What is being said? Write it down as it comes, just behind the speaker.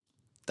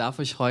darf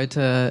euch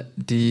heute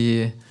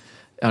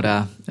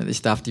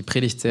ich darf die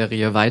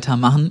Predigtserie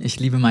weitermachen. Ich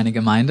liebe meine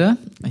Gemeinde.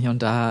 Hier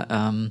und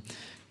da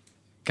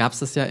gab es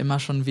das ja immer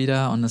schon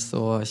wieder und ist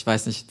so, ich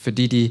weiß nicht, für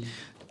die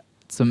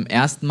zum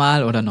ersten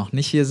Mal oder noch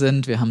nicht hier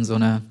sind, wir haben so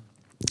eine,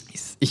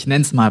 ich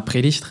nenne es mal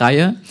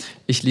Predigtreihe.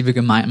 Ich liebe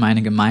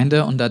meine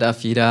Gemeinde und da darf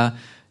jeder,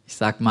 ich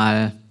sag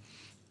mal,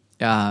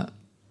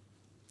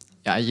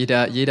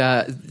 jeder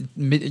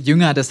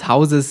Jünger des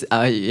Hauses,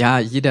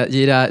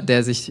 jeder,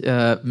 der sich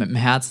mit dem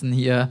Herzen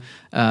hier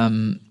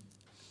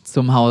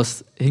zum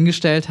Haus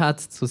hingestellt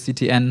hat, zu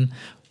CTN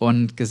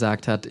und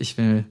gesagt hat, ich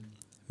will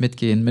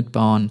mitgehen,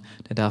 mitbauen,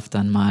 der darf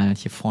dann mal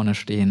hier vorne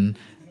stehen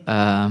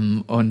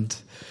und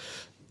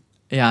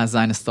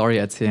seine Story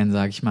erzählen,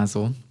 sage ich mal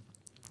so.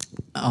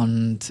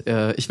 Und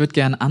ich würde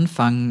gerne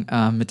anfangen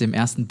mit dem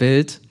ersten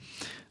Bild.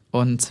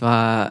 Und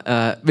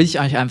zwar will ich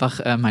euch einfach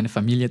meine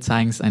Familie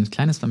zeigen. Es ist ein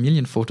kleines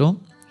Familienfoto.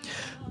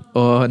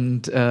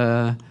 Und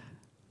es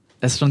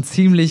ist schon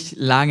ziemlich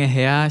lange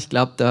her. Ich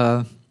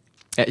glaube,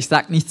 ich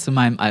sag nichts zu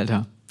meinem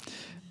Alter.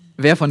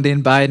 Wer von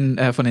den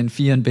beiden, von den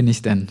Vieren bin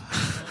ich denn?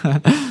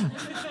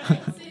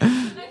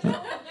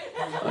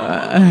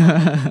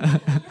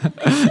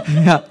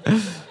 Ja.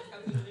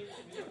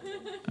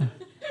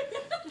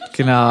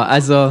 Genau,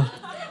 also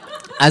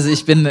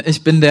ich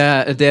bin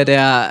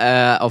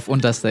der auf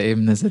unterster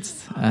Ebene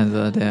sitzt.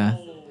 Also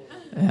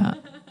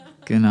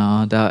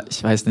genau,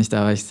 ich weiß nicht,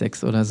 da war ich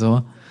 6 oder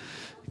so.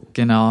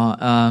 Genau,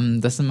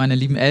 das sind meine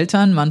lieben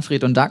Eltern,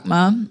 Manfred und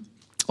Dagmar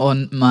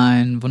und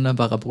mein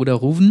wunderbarer Bruder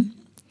Ruven.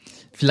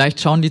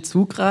 Vielleicht schauen die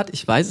zu gerade,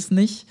 ich weiß es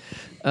nicht.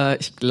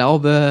 Ich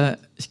glaube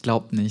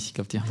nicht. Ich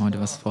glaube, die haben heute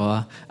was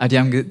vor. Aber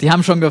die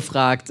haben schon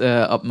gefragt,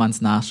 ob man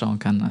es nachschauen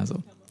kann.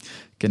 Also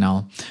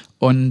genau.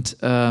 Und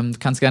du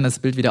kannst gerne das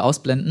Bild wieder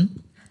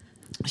ausblenden.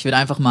 Ich würde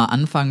einfach mal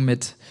anfangen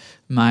mit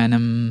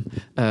meinen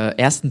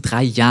ersten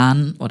 3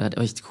 Jahren oder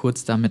euch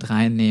kurz damit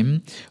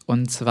reinnehmen.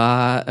 Und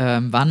zwar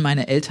waren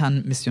meine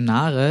Eltern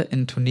Missionare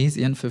in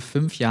Tunesien für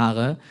 5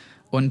 Jahre.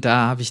 Und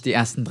da habe ich die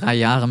ersten 3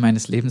 Jahre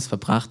meines Lebens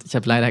verbracht. Ich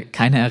habe leider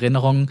keine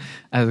Erinnerungen,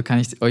 also kann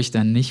ich euch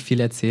dann nicht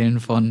viel erzählen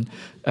von.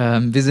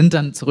 Wir sind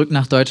dann zurück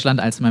nach Deutschland,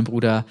 als mein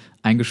Bruder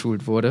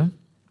eingeschult wurde.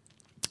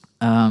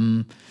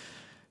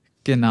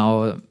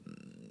 Genau.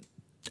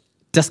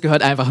 Das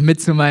gehört einfach mit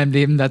zu meinem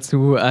Leben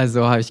dazu.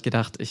 Also habe ich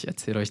gedacht, ich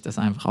erzähle euch das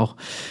einfach auch.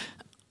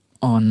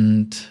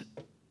 Und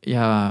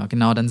ja,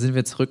 genau, dann sind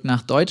wir zurück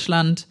nach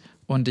Deutschland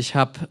und ich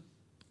habe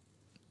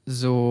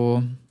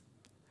so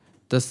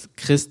das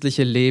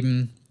christliche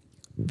Leben,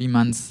 wie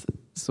man es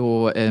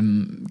so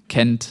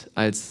kennt,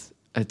 als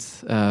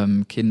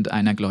Kind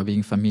einer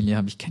gläubigen Familie,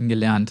 habe ich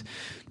kennengelernt.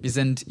 Wir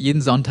sind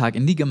jeden Sonntag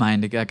in die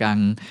Gemeinde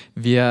gegangen.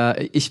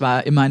 Ich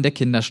war immer in der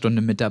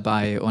Kinderstunde mit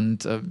dabei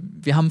und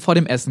wir haben vor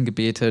dem Essen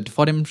gebetet,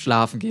 vor dem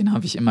Schlafengehen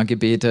habe ich immer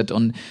gebetet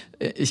und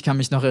ich kann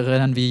mich noch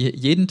erinnern, wie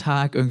jeden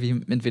Tag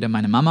irgendwie entweder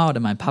meine Mama oder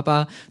mein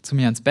Papa zu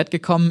mir ins Bett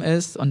gekommen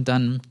ist und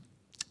dann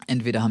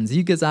entweder haben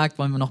sie gesagt,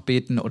 wollen wir noch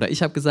beten, oder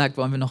ich habe gesagt,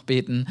 wollen wir noch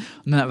beten.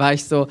 Und dann war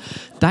ich so,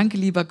 danke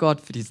lieber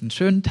Gott für diesen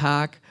schönen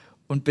Tag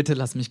und bitte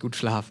lass mich gut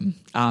schlafen.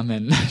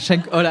 Amen.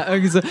 Schenk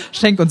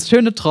uns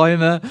schöne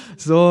Träume.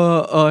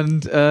 So,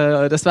 und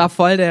das war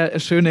voll der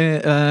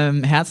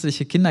schöne,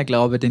 herzliche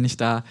Kinderglaube, den ich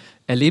da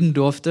erleben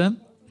durfte.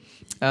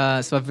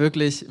 Es war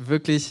wirklich,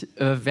 wirklich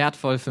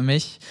wertvoll für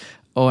mich.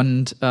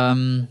 Und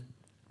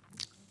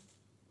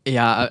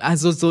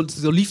also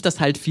so lief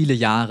das halt viele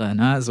Jahre,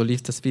 ne? So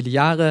lief das viele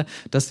Jahre,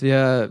 dass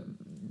wir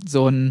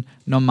so ein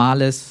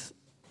normales,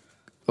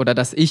 oder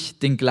dass ich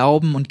den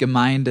Glauben und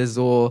Gemeinde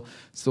so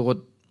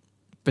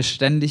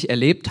beständig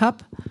erlebt habe,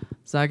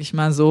 sage ich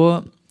mal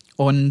so.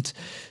 Und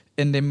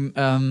in dem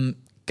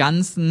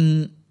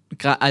Ganzen,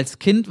 als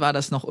Kind war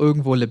das noch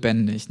irgendwo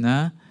lebendig,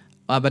 ne?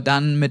 Aber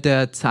dann mit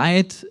der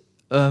Zeit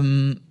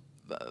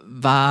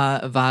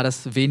war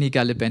das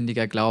weniger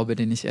lebendiger Glaube,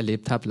 den ich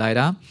erlebt habe,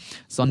 leider,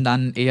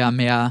 sondern eher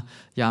mehr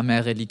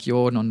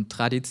Religion und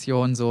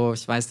Tradition. So,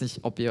 ich weiß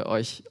nicht, ob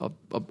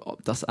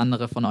das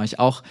andere von euch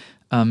auch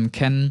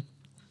kennen.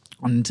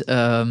 Und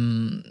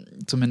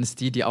zumindest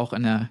die auch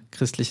in der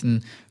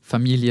christlichen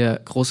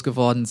Familie groß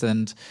geworden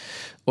sind.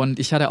 Und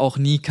ich hatte auch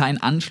nie einen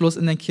Anschluss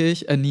in der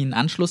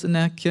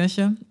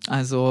Kirche.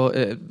 Also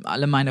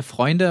alle meine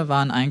Freunde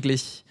waren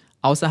eigentlich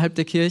außerhalb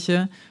der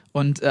Kirche.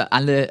 Und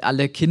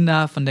alle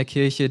Kinder von der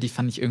Kirche, die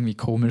fand ich irgendwie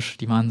komisch.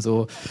 Die waren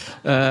so,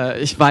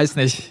 ich weiß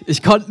nicht,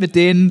 ich konnte mit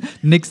denen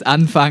nichts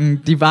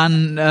anfangen.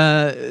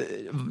 Da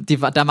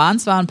waren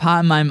zwar ein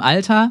paar in meinem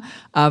Alter,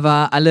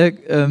 aber alle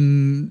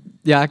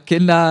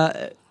Kinder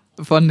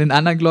von den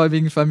anderen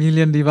gläubigen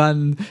Familien, die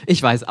waren,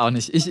 ich weiß auch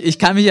nicht. Ich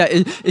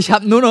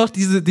habe nur noch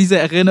diese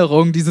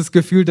Erinnerung, dieses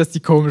Gefühl, dass die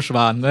komisch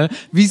waren. Ne?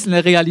 Wie es in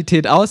der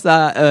Realität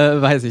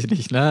aussah, weiß ich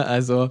nicht. Ne?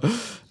 Also,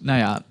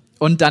 naja.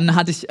 Und dann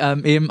hatte ich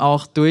eben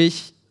auch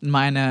durch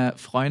meine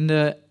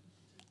Freunde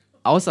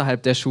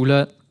außerhalb der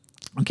Schule,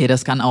 okay,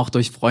 das kann auch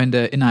durch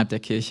Freunde innerhalb der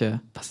Kirche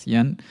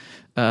passieren,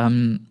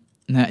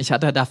 Ne, ich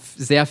hatte da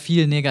sehr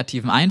viel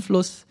negativen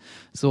Einfluss.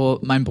 So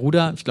mein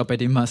Bruder, ich glaube, bei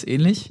dem war es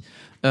ähnlich.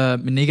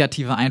 Mit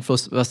negativer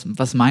Einfluss,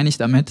 was meine ich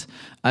damit?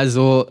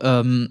 Also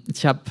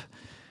ich habe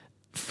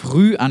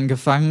früh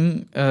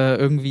angefangen,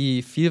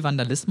 irgendwie viel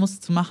Vandalismus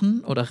zu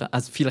machen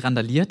also viel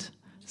randaliert.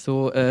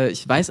 So,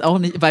 ich weiß auch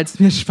nicht, weil es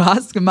mir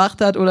Spaß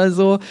gemacht hat oder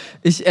so.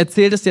 Ich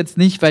erzähle das jetzt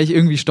nicht, weil ich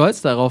irgendwie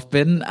stolz darauf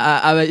bin,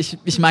 aber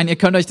ich meine, ihr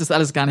könnt euch das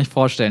alles gar nicht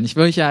vorstellen. Ich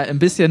will euch ja ein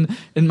bisschen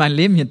in mein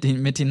Leben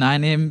mit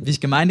hineinnehmen, wie ich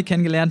Gemeinde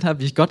kennengelernt habe,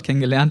 wie ich Gott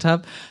kennengelernt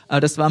habe.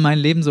 Aber das war mein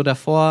Leben so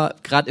davor,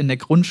 gerade in der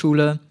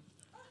Grundschule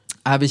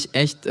habe ich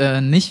echt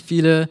nicht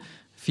viele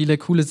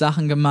coole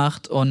Sachen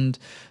gemacht und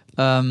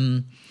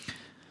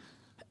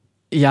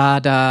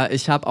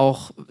ich habe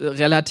auch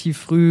relativ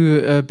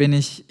früh bin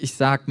ich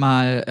sag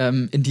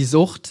mal, in die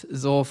Sucht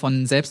so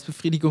von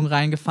Selbstbefriedigung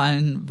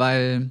reingefallen,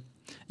 weil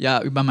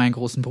ja über meinen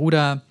großen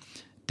Bruder,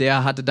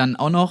 der hatte dann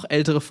auch noch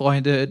ältere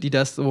Freunde, die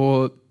das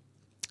so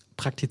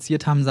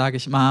praktiziert haben, sage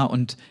ich mal,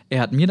 und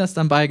er hat mir das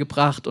dann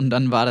beigebracht und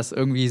dann war das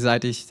irgendwie,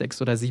 seit ich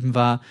 6 oder 7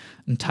 war,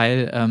 ein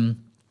Teil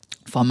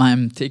von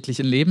meinem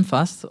täglichen Leben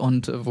fast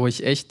und wo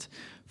ich echt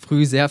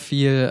früh sehr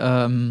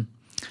viel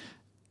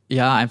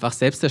einfach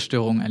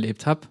Selbstzerstörung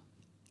erlebt habe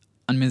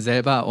an mir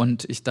selber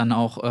und ich dann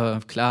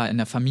auch, klar, in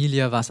der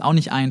Familie war es auch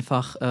nicht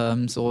einfach,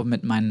 so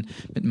mit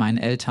meinen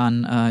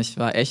Eltern. Ich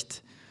war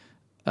echt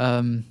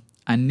ein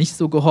nicht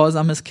so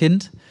gehorsames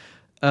Kind.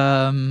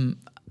 Und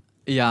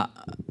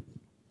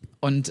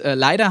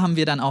leider haben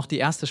wir dann auch die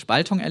erste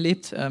Spaltung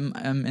erlebt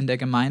in der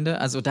Gemeinde.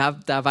 Also da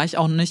war ich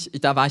auch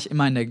nicht, da war ich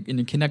immer in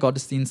den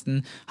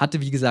Kindergottesdiensten,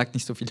 hatte wie gesagt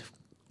nicht so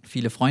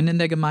viele Freunde in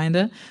der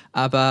Gemeinde,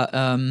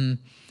 aber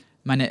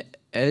meine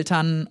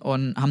Eltern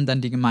haben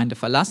dann die Gemeinde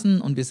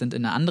verlassen und wir sind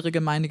in eine andere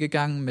Gemeinde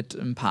gegangen mit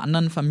ein paar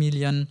anderen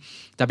Familien.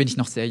 Da bin ich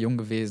noch sehr jung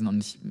gewesen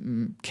und ich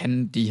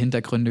kenne die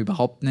Hintergründe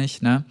überhaupt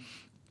nicht. Ne?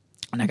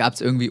 Und da gab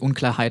es irgendwie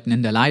Unklarheiten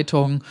in der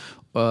Leitung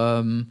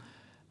und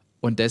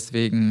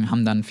deswegen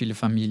haben dann viele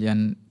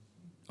Familien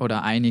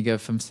oder einige,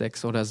 5,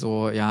 6 oder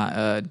so,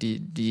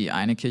 die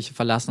eine Kirche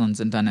verlassen und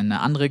sind dann in eine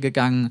andere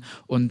gegangen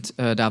und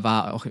da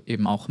war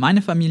auch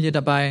meine Familie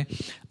dabei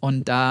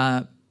und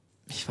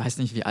ich weiß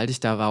nicht, wie alt ich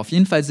da war. Auf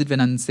jeden Fall sind wir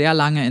dann sehr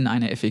lange in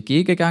eine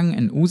FEG gegangen,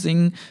 in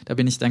Usingen. Da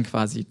bin ich dann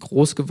quasi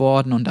groß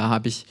geworden und da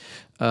habe ich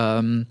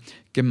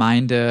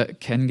Gemeinde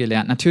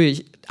kennengelernt.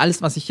 Natürlich,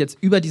 alles, was ich jetzt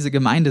über diese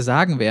Gemeinde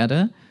sagen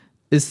werde,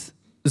 ist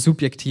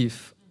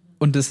subjektiv.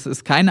 Und es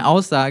ist keine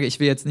Aussage, ich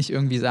will jetzt nicht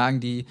irgendwie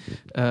sagen, die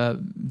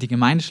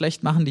Gemeinde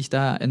schlecht machen,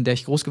 in der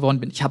ich groß geworden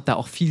bin. Ich habe da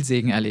auch viel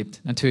Segen erlebt,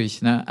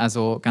 natürlich, ne?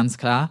 Also ganz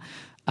klar.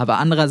 Aber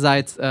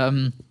andererseits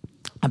habe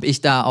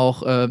ich da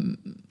auch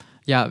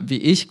wie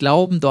ich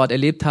Glauben dort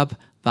erlebt habe,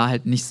 war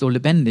halt nicht so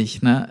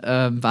lebendig,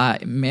 ne?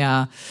 War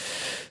mehr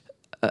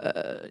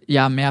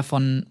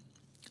von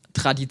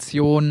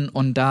Tradition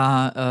und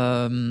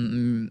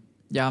man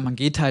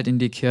geht halt in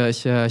die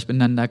Kirche. Ich bin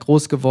dann da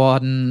groß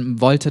geworden,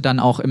 wollte dann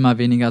auch immer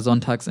weniger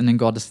sonntags in den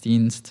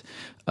Gottesdienst.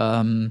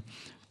 Und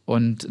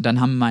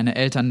dann haben meine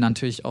Eltern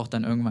natürlich auch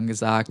dann irgendwann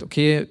gesagt,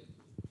 okay,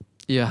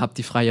 ihr habt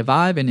die freie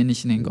Wahl, wenn ihr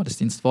nicht in den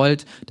Gottesdienst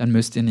wollt, dann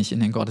müsst ihr nicht in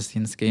den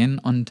Gottesdienst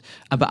gehen.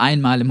 Aber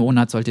einmal im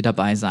Monat sollt ihr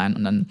dabei sein.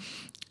 Und dann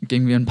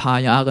gingen wir ein paar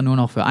Jahre nur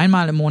noch für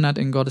einmal im Monat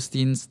in den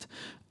Gottesdienst.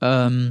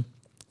 Und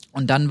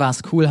dann war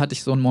es cool, hatte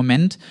ich so einen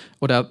Moment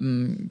oder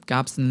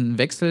gab es einen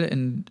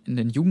Wechsel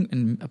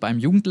beim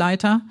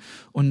Jugendleiter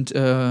und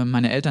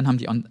meine Eltern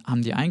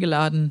haben die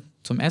eingeladen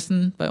zum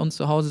Essen bei uns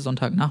zu Hause,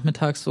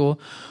 Sonntagnachmittags so.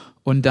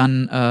 Und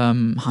dann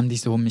haben die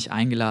so mich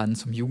eingeladen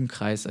zum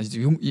Jugendkreis. Also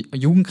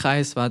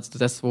Jugendkreis war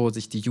das, wo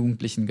sich die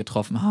Jugendlichen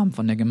getroffen haben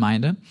von der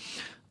Gemeinde.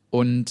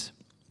 Und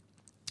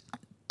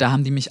da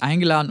haben die mich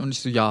eingeladen und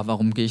ich so, ja,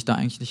 warum gehe ich da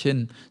eigentlich nicht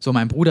hin? So,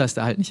 mein Bruder ist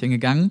da halt nicht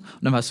hingegangen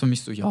und dann war es für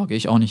mich so, ja, gehe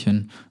ich auch nicht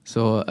hin.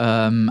 So,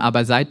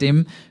 aber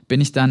seitdem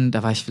bin ich dann,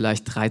 da war ich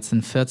vielleicht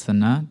 13, 14,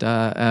 ne?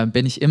 Da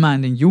bin ich immer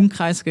in den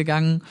Jugendkreis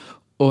gegangen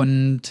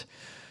und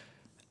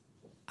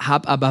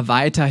habe aber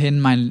weiterhin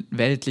mein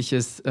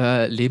weltliches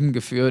Leben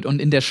geführt. Und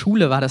in der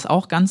Schule war das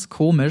auch ganz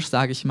komisch,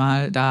 sage ich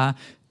mal, da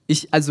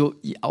ich, also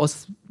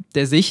aus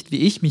der Sicht, wie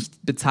ich mich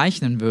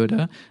bezeichnen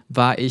würde,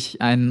 war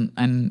ich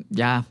ein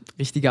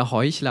richtiger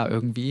Heuchler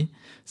irgendwie.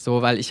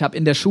 So, weil ich habe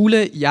in der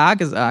Schule Ja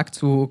gesagt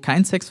zu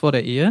kein Sex vor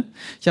der Ehe.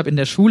 Ich habe in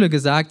der Schule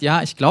gesagt,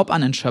 ja, ich glaube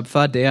an einen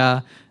Schöpfer,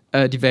 der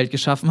die Welt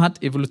geschaffen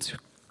hat.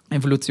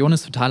 Evolution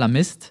ist totaler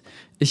Mist.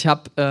 Ich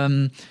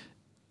habe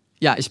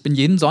ich bin nicht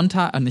jeden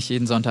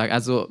Sonntag,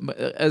 also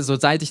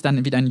seit ich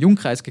dann wieder in den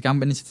Jugendkreis gegangen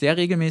bin, ich sehr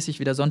regelmäßig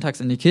wieder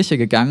sonntags in die Kirche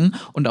gegangen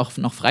und auch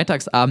noch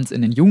freitagsabends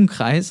in den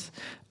Jugendkreis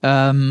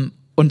und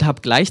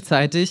habe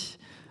gleichzeitig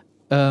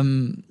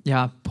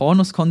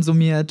Pornos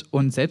konsumiert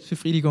und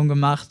Selbstbefriedigung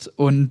gemacht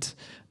und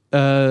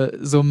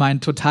so mein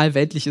total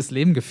weltliches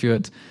Leben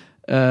geführt.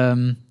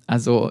 Und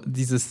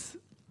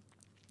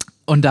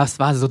das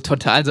war so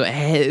total so,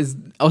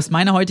 aus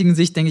meiner heutigen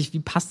Sicht denke ich, wie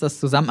passt das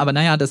zusammen? Aber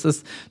naja, das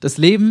ist das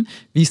Leben,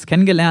 wie ich es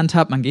kennengelernt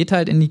habe. Man geht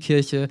halt in die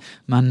Kirche,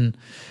 man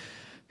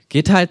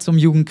geht halt zum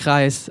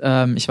Jugendkreis.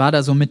 Ich war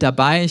da so mit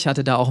dabei. Ich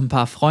hatte da auch ein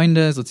paar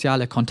Freunde,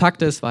 soziale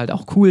Kontakte. Es war halt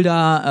auch cool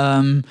da.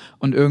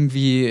 Und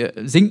irgendwie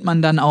singt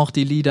man dann auch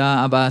die Lieder.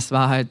 Aber es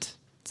war halt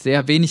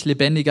sehr wenig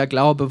lebendiger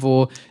Glaube,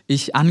 wo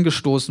ich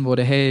angestoßen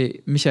wurde.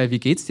 Hey, Michael, wie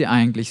geht's dir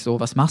eigentlich so?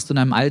 Was machst du in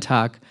deinem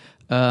Alltag?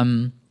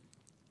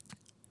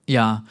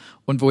 Ja,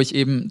 und wo ich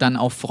eben dann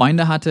auch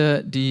Freunde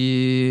hatte,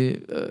 die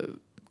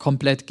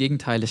komplett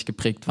gegenteilig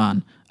geprägt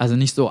waren. Also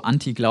nicht so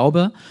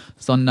Anti-Glaube,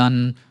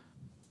 sondern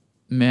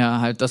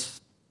mehr halt das,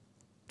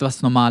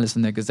 was normal ist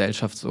in der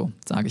Gesellschaft, so,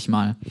 sage ich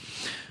mal.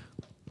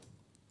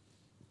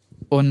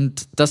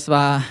 Und das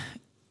war,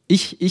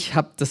 ich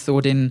habe das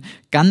so den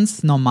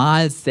ganz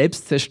normal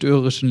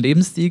selbstzerstörerischen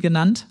Lebensstil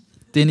genannt,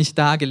 den ich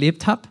da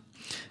gelebt habe.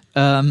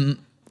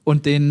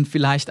 Und den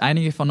vielleicht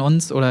einige von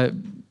uns oder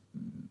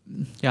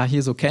ja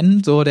hier so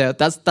kennen, so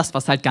das,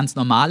 was halt ganz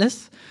normal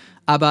ist.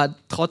 Aber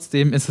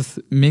trotzdem ist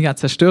es mega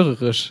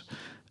zerstörerisch.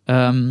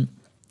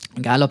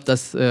 Egal, ob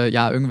das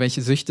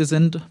irgendwelche Süchte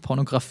sind,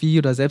 Pornografie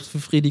oder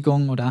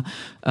Selbstbefriedigung oder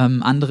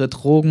andere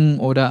Drogen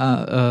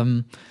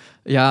oder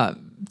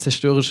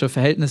zerstörerische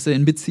Verhältnisse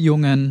in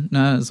Beziehungen.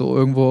 Ne? So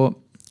irgendwo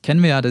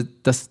kennen wir ja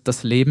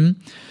das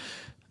Leben.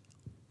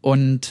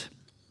 Und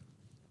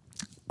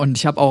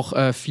ich habe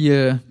auch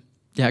viel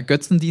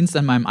Götzendienst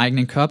an meinem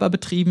eigenen Körper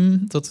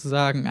betrieben,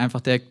 sozusagen. Einfach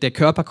der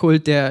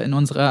Körperkult, der in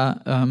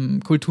unserer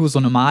Kultur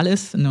so normal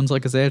ist, in unserer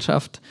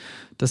Gesellschaft,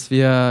 dass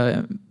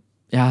wir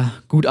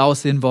gut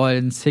aussehen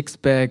wollen,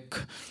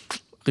 Sixpack,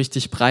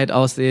 richtig breit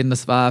aussehen.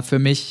 Das war für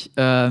mich,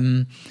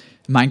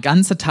 mein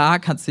ganzer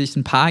Tag hat sich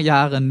ein paar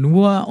Jahre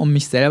nur um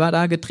mich selber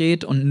da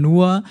gedreht und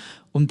nur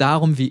um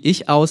darum, wie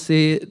ich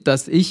aussehe,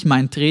 dass ich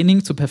mein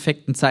Training zur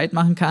perfekten Zeit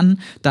machen kann.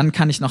 Dann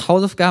kann ich noch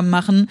Hausaufgaben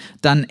machen,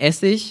 dann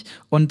esse ich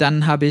und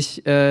dann habe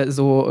ich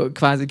so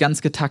quasi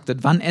ganz getaktet.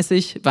 Wann esse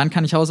ich, wann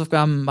kann ich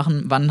Hausaufgaben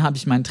machen, wann habe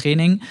ich mein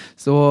Training.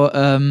 So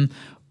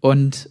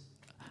und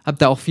habe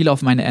da auch viel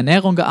auf meine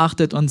Ernährung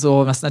geachtet und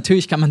so. Was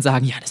natürlich kann man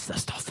sagen, ja, das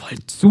ist doch voll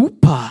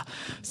super.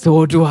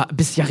 So, du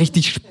bist ja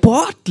richtig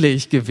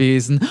sportlich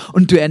gewesen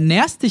und du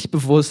ernährst dich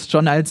bewusst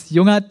schon als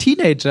junger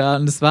Teenager.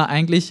 Und es war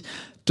eigentlich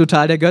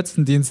total der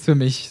Götzendienst für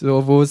mich,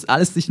 so, wo es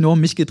alles sich nur um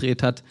mich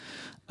gedreht hat.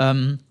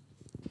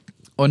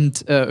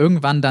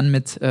 Irgendwann dann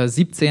mit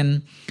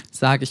 17,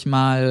 sage ich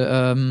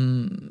mal,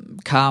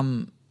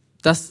 kam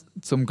das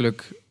zum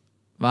Glück.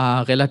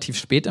 War relativ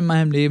spät in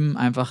meinem Leben,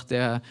 einfach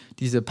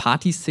diese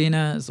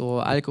Partyszene,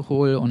 so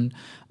Alkohol und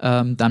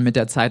dann mit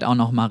der Zeit auch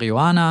noch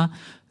Marihuana,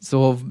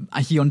 so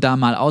hier und da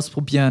mal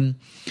ausprobieren,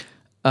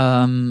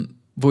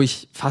 wo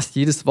ich fast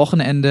jedes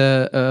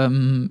Wochenende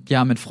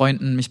mit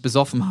Freunden mich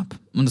besoffen habe.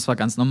 Und das war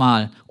ganz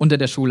normal. Unter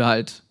der Schule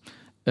halt,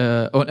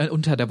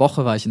 unter der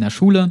Woche war ich in der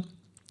Schule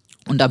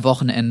und am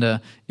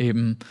Wochenende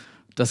eben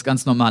das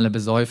ganz normale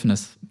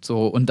Besäufnis.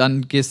 So. Und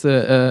dann gehst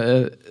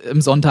du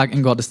am Sonntag in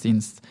den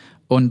Gottesdienst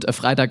und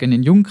Freitag in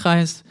den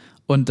Jugendkreis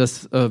und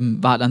das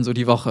war dann so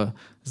die Woche.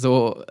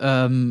 So,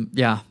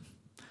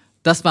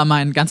 das war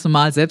mein ganz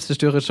normal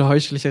selbstzerstörerischer,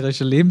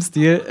 heuchlerischer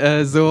Lebensstil.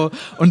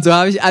 Und so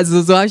habe ich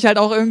halt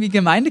auch irgendwie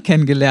Gemeinde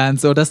kennengelernt,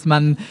 so dass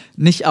man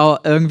nicht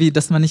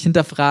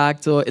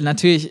hinterfragt. So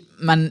natürlich,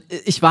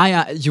 ich war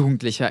ja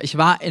Jugendlicher, ich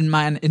war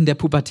in der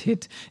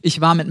Pubertät,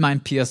 ich war mit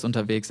meinen Peers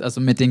unterwegs, also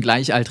mit den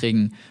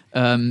Gleichaltrigen,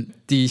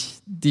 die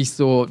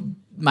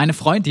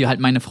halt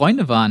meine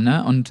Freunde waren,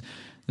 ne? Und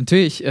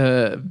natürlich,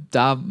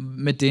 da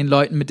mit den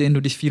Leuten, mit denen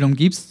du dich viel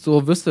umgibst,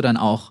 so wirst du dann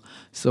auch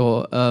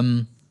so.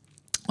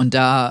 Und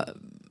da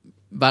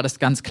war das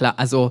ganz klar,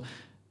 also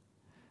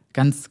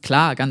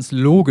ganz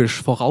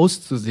logisch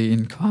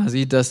vorauszusehen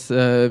quasi, dass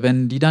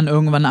wenn die dann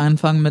irgendwann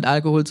anfangen mit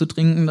Alkohol zu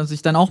trinken, dass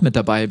ich dann auch mit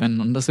dabei bin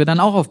und dass wir dann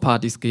auch auf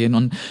Partys gehen.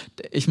 Und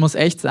ich muss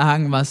echt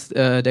sagen, was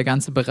der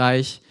ganze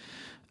Bereich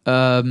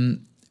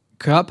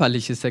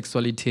körperliche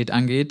Sexualität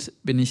angeht,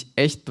 bin ich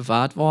echt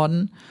bewahrt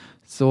worden.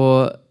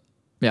 So,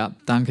 ja,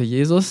 danke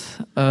Jesus.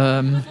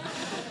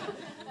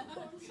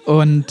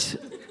 Und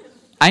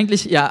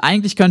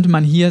eigentlich könnte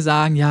man hier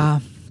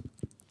sagen,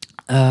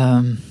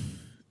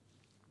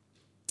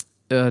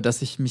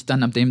 dass ich mich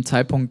dann ab dem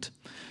Zeitpunkt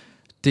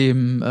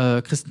dem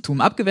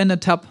Christentum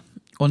abgewendet habe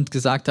und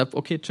gesagt habe,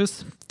 okay,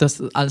 tschüss, das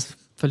ist alles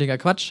völliger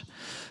Quatsch.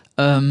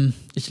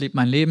 Ich lebe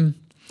mein Leben.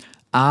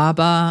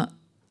 Aber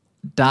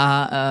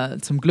da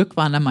zum Glück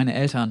waren da meine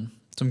Eltern.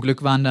 Zum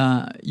Glück waren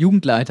da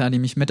Jugendleiter, die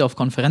mich mit auf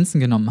Konferenzen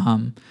genommen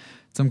haben.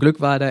 Zum Glück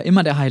war da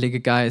immer der Heilige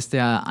Geist,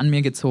 der an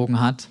mir gezogen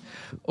hat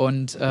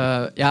und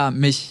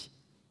mich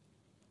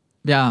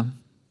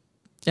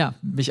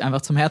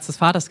einfach zum Herz des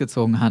Vaters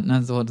gezogen hat.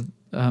 Ne? So,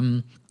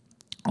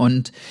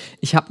 und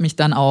ich habe mich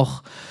dann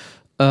auch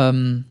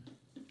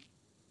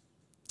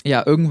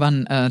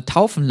irgendwann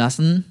taufen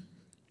lassen.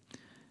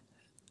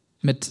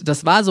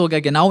 Das war sogar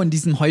genau in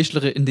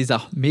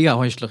dieser mega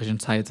heuchlerischen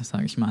Zeit,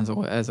 sage ich mal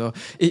so. Also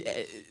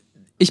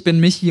ich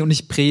bin Michi und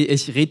ich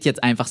rede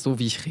jetzt einfach so,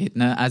 wie ich rede.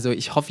 Ne? Also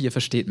ich hoffe, ihr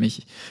versteht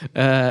mich.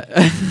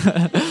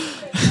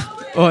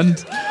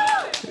 Und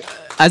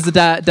also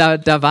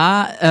da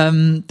war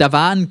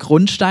ein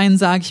Grundstein,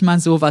 sage ich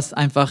mal so, was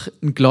einfach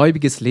ein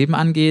gläubiges Leben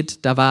angeht.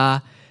 Da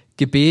war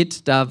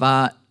Gebet, da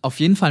war auf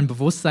jeden Fall ein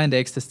Bewusstsein der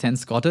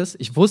Existenz Gottes.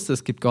 Ich wusste,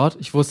 es gibt Gott,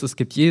 ich wusste, es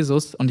gibt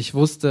Jesus und ich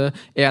wusste,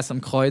 er ist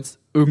am Kreuz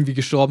irgendwie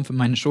gestorben für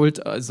meine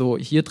Schuld. Also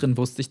hier drin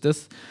wusste ich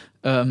das,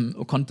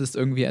 konnte es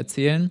irgendwie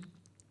erzählen.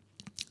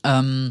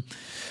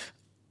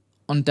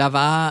 Und da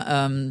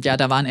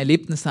waren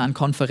Erlebnisse an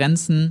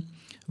Konferenzen,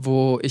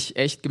 wo ich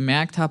echt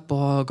gemerkt habe,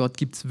 boah, Gott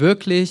gibt's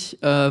wirklich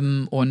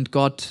und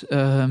Gott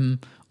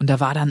und da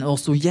war dann auch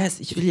so, yes,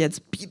 ich will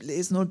jetzt Bibel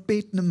lesen und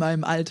beten in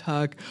meinem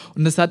Alltag.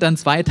 Und das hat dann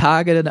 2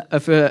 Tage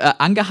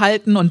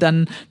angehalten und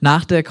dann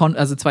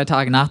 2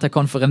 Tage nach der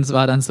Konferenz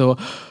war dann so,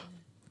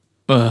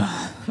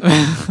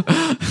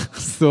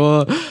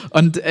 so.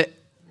 Und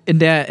in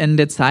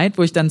der Zeit,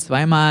 wo ich dann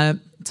 2-3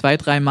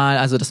 Mal,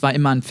 also das war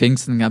immer an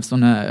Pfingsten, gab es so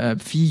eine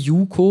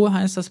FIJUKO,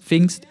 heißt das,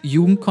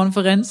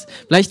 Pfingst-Jugendkonferenz.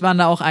 Vielleicht waren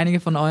da auch einige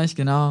von euch,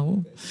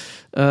 genau.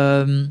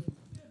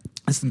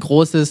 Es ist ein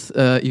großes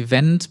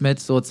Event mit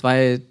so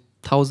 2.000,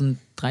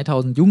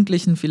 3.000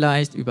 Jugendlichen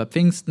vielleicht über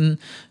Pfingsten.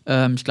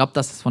 Ich glaube,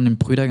 das ist von den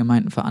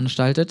Brüdergemeinden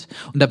veranstaltet.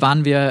 Und da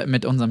waren wir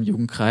mit unserem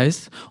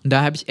Jugendkreis. Und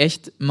da habe ich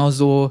echt mal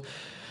so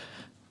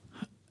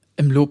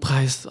im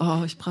Lobpreis,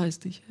 oh, ich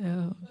preise dich,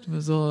 Herr.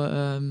 So,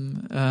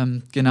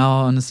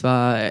 genau, und es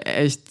war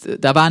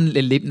echt, da waren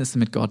Erlebnisse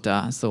mit Gott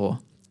da, so.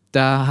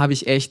 Da habe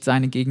ich echt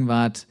seine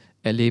Gegenwart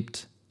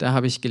erlebt. Da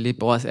habe ich gelebt,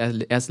 boah,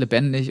 er ist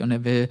lebendig und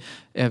er will,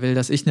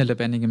 dass ich eine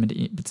lebendige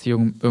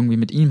Beziehung irgendwie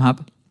mit ihm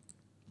habe.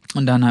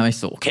 Und dann habe ich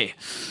so, okay,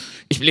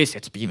 ich lese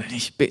jetzt Bibel,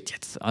 ich bete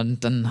jetzt.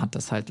 Und dann hat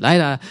das halt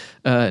leider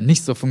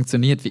nicht so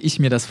funktioniert, wie ich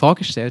mir das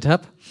vorgestellt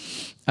habe.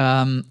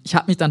 Ich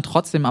habe mich dann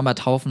trotzdem aber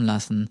taufen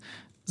lassen.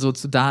 So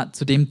zu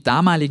dem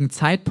damaligen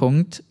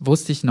Zeitpunkt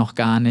wusste ich noch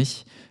gar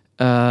nicht,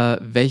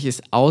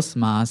 welches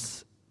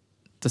Ausmaß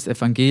das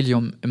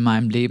Evangelium in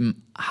meinem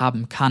Leben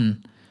haben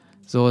kann.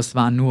 So, es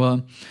war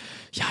nur,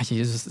 ja,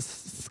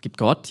 es gibt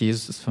Gott,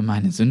 Jesus ist für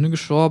meine Sünde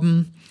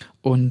gestorben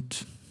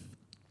und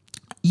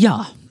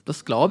ja,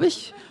 das glaube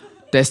ich.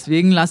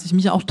 Deswegen lasse ich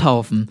mich auch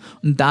taufen.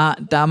 Und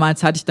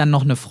damals hatte ich dann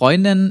noch eine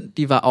Freundin,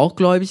 die war auch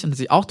gläubig und hat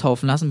sich auch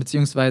taufen lassen,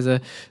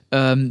 beziehungsweise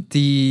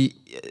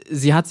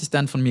sie hat sich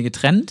dann von mir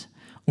getrennt.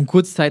 Und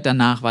kurze Zeit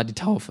danach war die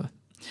Taufe.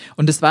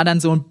 Und es war dann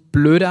so ein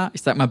blöder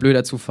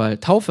Zufall.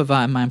 Taufe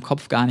war in meinem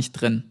Kopf gar nicht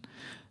drin.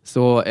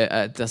 So,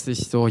 dass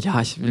ich so,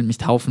 ja, ich will mich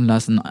taufen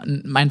lassen.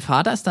 Und mein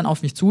Vater ist dann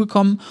auf mich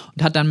zugekommen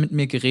und hat dann mit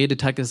mir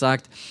geredet, hat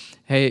gesagt,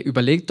 hey,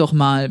 überleg doch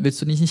mal, willst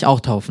du dich nicht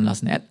auch taufen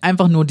lassen? Er hat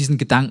einfach nur diesen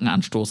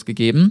Gedankenanstoß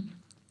gegeben.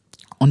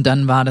 Und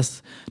dann waren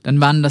das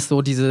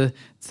so diese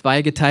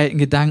zweigeteilten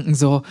Gedanken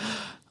so,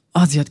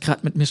 oh, sie hat gerade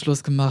mit mir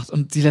Schluss gemacht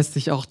und sie lässt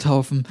sich auch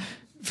taufen.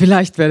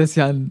 Vielleicht wäre das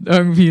ja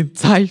irgendwie ein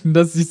Zeichen,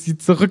 dass ich sie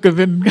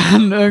zurückgewinnen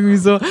kann, irgendwie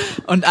so.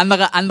 Und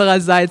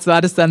andererseits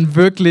war das dann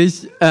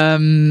wirklich,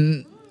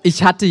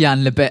 ich hatte ja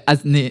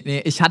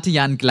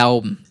einen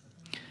Glauben.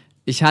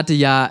 Ich hatte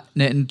ja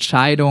eine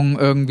Entscheidung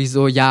irgendwie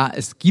so, ja,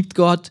 es gibt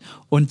Gott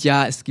und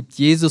ja, es gibt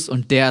Jesus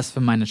und der ist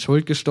für meine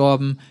Schuld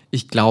gestorben.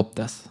 Ich glaube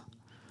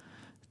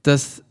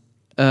das.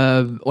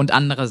 Und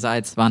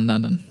andererseits waren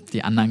dann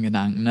die anderen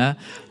Gedanken, ne?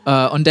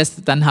 Und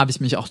dann habe ich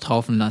mich auch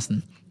taufen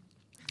lassen.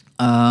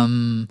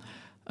 Und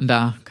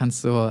da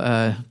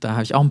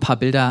habe ich auch ein paar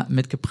Bilder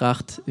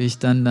mitgebracht, wie ich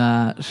dann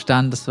da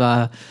stand. Das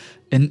war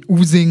in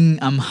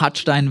Usingen am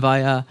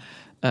Hartsteinweiher,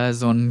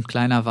 so ein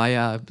kleiner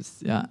Weiher.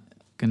 Ja,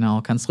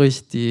 genau, kannst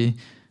ruhig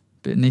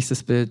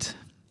nächstes Bild.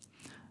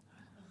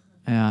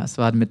 Ja, es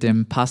war mit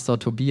dem Pastor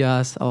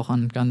Tobias, auch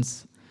ein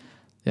ganz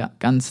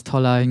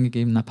toller,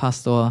 hingegebener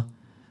Pastor.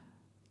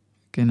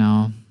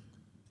 Genau.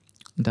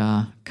 Und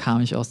da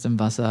kam ich aus dem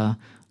Wasser,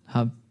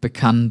 habe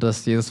bekannt,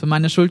 dass Jesus für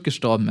meine Schuld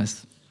gestorben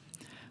ist.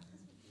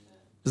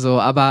 So,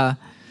 aber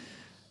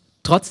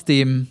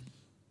trotzdem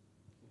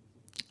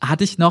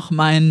hatte ich noch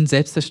meinen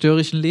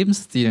selbstzerstörerischen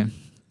Lebensstil.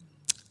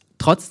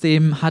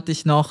 Trotzdem hatte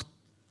ich noch,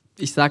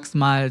 ich sag's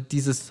mal,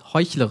 dieses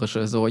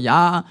Heuchlerische, so,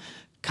 ja,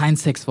 kein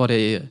Sex vor der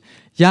Ehe.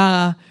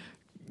 Ja,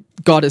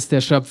 Gott ist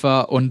der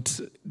Schöpfer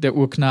und der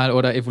Urknall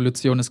oder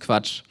Evolution ist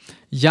Quatsch.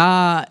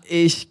 Ja,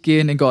 ich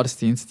gehe in den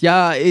Gottesdienst.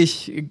 Ja,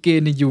 ich gehe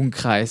in den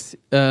Jugendkreis.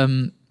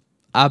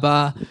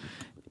 Aber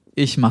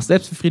ich mache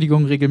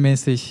Selbstbefriedigung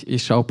regelmäßig,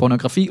 ich schaue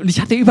Pornografie und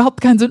ich hatte überhaupt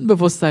kein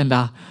Sündenbewusstsein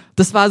da.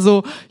 Das war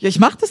so, ja, ich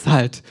mache das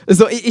halt.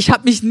 So, ich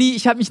habe mich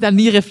da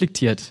nie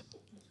reflektiert.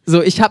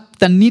 So, ich habe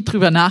dann nie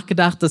drüber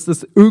nachgedacht, dass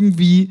das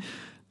irgendwie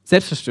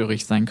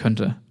selbstzerstörerisch sein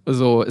könnte.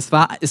 So, es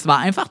war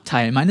einfach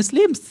Teil meines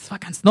Lebens. Das war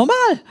ganz normal.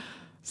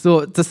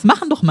 So, das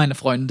machen doch meine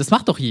Freunde, das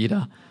macht doch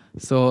jeder.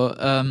 So,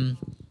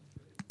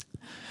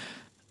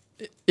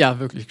 ja,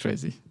 wirklich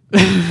crazy.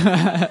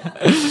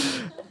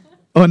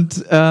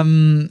 Und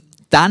dann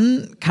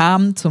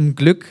kam zum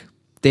Glück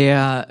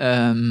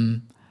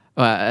nicht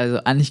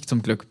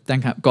zum Glück,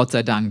 dann kam, Gott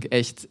sei Dank,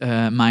 echt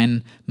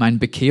mein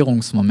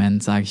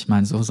Bekehrungsmoment, sage ich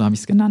mal, so habe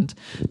ich es genannt.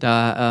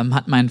 Da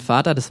hat mein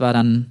Vater, das war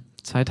dann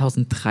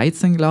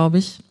 2013, glaube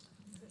ich,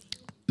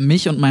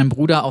 mich und meinen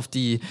Bruder auf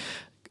die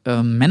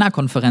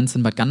Männerkonferenz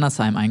in Bad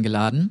Gandersheim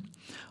eingeladen.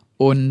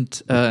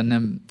 Und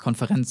eine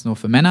Konferenz nur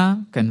für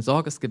Männer, keine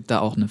Sorge, es gibt da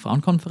auch eine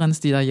Frauenkonferenz,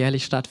 die da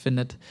jährlich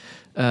stattfindet.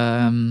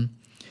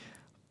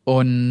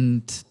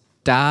 Und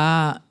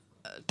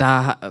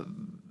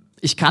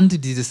ich kannte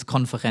dieses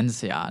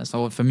Konferenzjahr.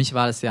 Also für mich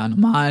war das ja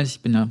normal.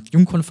 Ich bin auf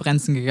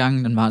Jugendkonferenzen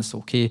gegangen, dann war es so,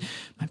 okay,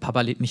 mein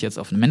Papa lädt mich jetzt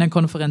auf eine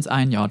Männerkonferenz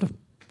ein, ja, da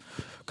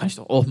kann ich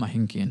doch auch mal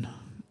hingehen.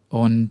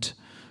 Und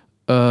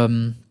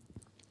dann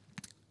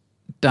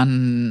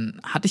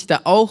hatte ich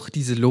da auch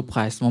diese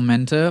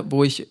Lobpreismomente,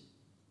 wo ich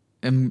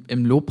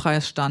im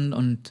Lobpreis stand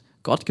und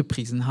Gott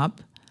gepriesen habe.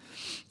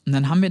 Und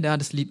dann haben wir da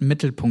das Lied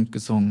Mittelpunkt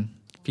gesungen.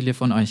 Viele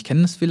von euch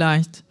kennen es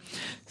vielleicht.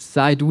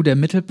 Sei du der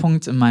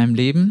Mittelpunkt in meinem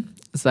Leben,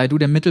 sei du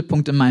der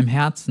Mittelpunkt in meinem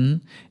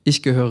Herzen,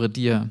 ich gehöre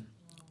dir.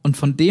 Und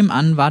von dem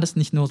an war das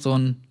nicht nur so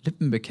ein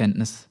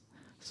Lippenbekenntnis,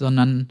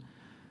 sondern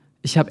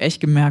ich habe echt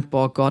gemerkt,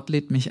 boah, Gott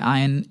lädt mich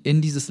ein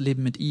in dieses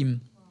Leben mit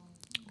ihm.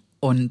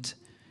 Und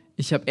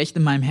ich habe echt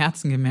in meinem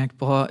Herzen gemerkt,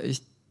 boah,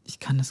 ich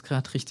kann das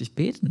gerade richtig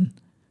beten.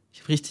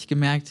 Ich habe richtig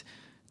gemerkt,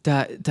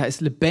 da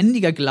ist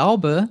lebendiger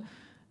Glaube,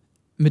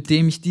 mit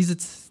dem ich diese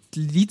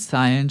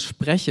Liedzeilen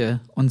spreche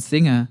und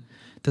singe,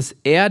 dass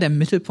er der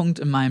Mittelpunkt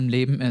in meinem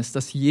Leben ist,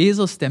 dass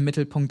Jesus der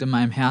Mittelpunkt in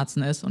meinem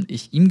Herzen ist und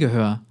ich ihm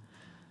gehöre.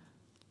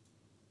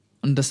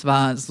 Und das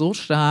war so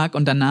stark.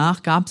 Und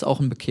danach gab es auch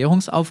einen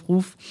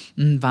Bekehrungsaufruf.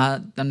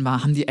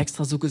 Haben die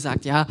extra so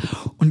gesagt, ja,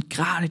 und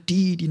gerade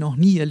die noch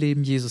nie ihr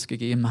Leben Jesus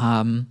gegeben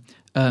haben,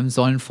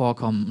 sollen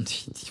vorkommen. Und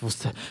ich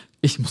wusste,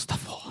 ich muss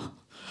davor.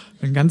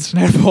 Bin ganz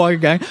schnell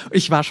vorgegangen.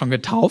 Ich war schon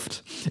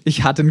getauft.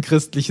 Ich hatte ein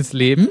christliches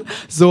Leben.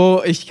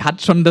 So, ich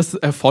hatte schon das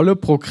volle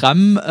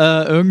Programm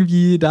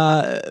irgendwie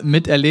da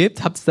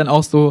miterlebt. Hab's dann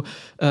auch so,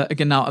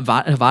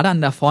 war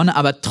dann da vorne.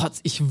 Aber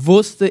ich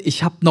wusste,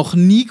 ich habe noch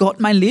nie Gott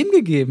mein Leben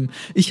gegeben.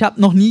 Ich habe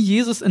noch nie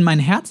Jesus in mein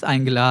Herz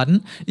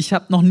eingeladen. Ich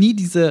habe noch nie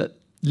diese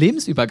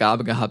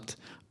Lebensübergabe gehabt.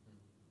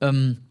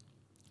 Und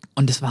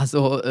es war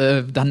so,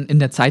 dann in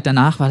der Zeit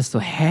danach war es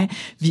so,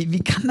 wie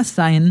kann das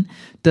sein,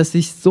 dass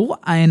ich so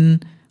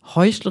ein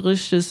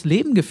heuchlerisches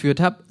Leben geführt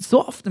habe,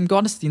 so oft im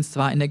Gottesdienst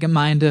war in der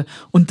Gemeinde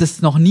und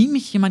das noch nie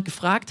mich jemand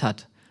gefragt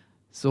hat.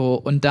 So,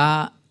 und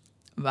da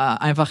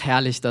war einfach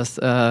herrlich, dass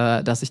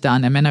ich da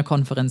an der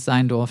Männerkonferenz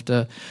sein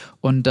durfte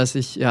und dass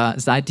ich ja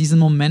seit diesem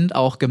Moment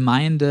auch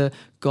Gemeinde,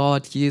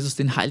 Gott, Jesus,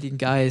 den Heiligen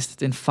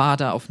Geist, den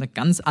Vater auf eine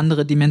ganz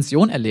andere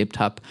Dimension erlebt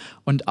habe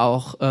und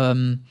auch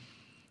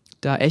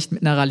da echt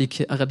mit einer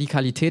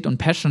Radikalität und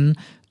Passion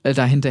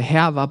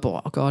dahinterher war,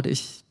 boah Gott,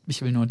 ich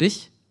will nur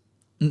dich.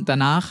 Und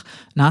danach,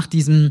 nach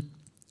diesem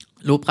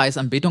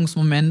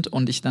Lobpreisanbetungsmoment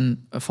und ich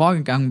dann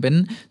vorgegangen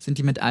bin, sind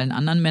die mit allen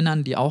anderen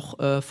Männern, die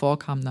auch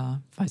vorkamen,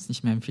 da weiß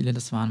nicht mehr, wie viele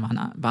das waren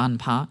ein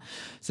paar,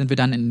 sind wir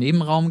dann in den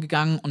Nebenraum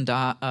gegangen und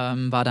da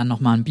war dann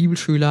nochmal ein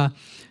Bibelschüler,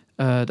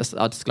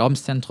 das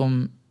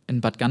Glaubenszentrum in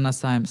Bad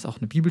Gandersheim ist auch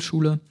eine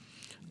Bibelschule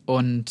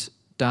und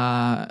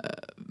da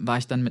war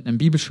ich dann mit einem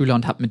Bibelschüler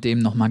und habe mit dem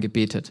nochmal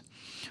gebetet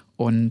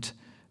und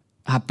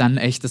habe dann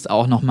echt das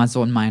auch nochmal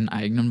so in meinen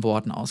eigenen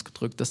Worten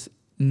ausgedrückt, dass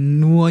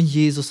nur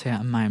Jesus Herr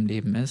in meinem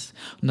Leben ist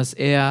und dass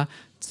er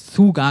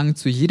Zugang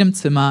zu jedem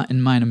Zimmer in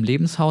meinem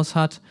Lebenshaus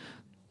hat.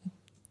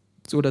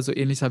 So oder so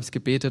ähnlich habe ich es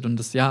gebetet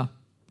und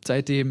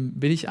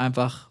seitdem will ich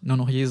einfach nur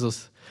noch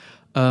Jesus.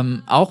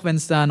 Auch wenn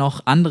es da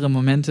noch andere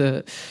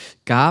Momente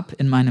gab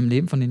in meinem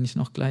Leben, von denen ich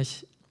noch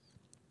gleich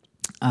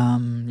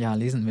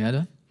lesen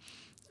werde.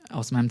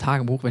 Aus meinem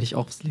Tagebuch werde ich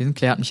auch was lesen.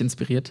 Claire hat mich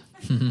inspiriert.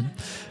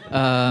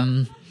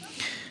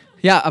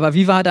 Aber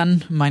wie war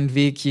dann mein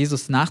Weg,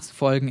 Jesus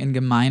nachzufolgen in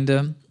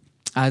Gemeinde?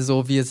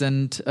 Also wir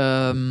sind,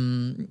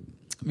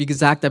 wie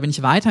gesagt, da bin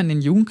ich weiter in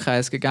den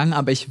Jugendkreis gegangen,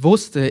 aber ich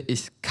wusste,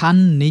 ich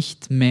kann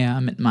nicht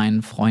mehr mit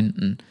meinen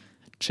Freunden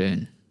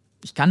chillen.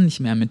 Ich kann nicht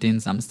mehr mit denen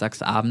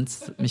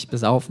samstagsabends mich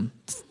besaufen.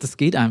 Das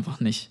geht einfach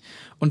nicht.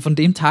 Und von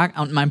dem Tag,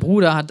 und mein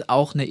Bruder hat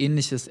auch ein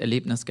ähnliches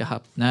Erlebnis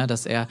gehabt, ne,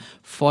 dass er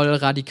voll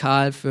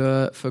radikal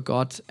für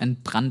Gott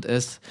entbrannt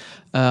ist.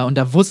 Und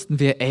da wussten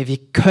wir, wir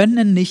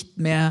können nicht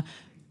mehr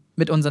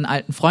mit unseren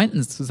alten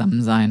Freunden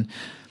zusammen sein.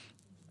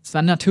 Es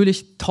waren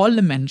natürlich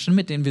tolle Menschen,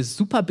 mit denen wir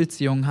super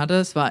Beziehungen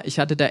hatten. Ich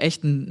hatte da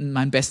echt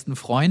meinen besten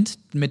Freund,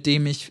 mit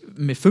dem ich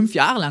 5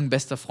 Jahre lang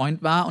bester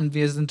Freund war und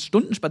wir sind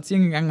Stunden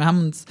spazieren gegangen,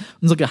 haben uns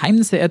unsere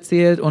Geheimnisse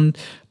erzählt und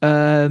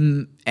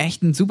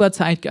echt eine super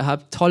Zeit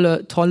gehabt.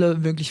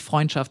 Tolle, wirklich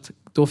Freundschaft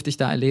durfte ich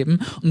da erleben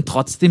und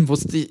trotzdem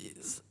wusste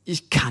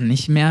ich kann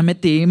nicht mehr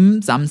mit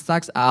dem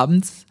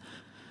samstagsabends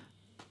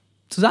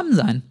zusammen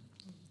sein.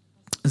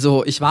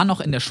 So, ich war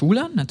noch in der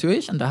Schule,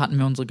 natürlich, und da hatten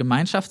wir unsere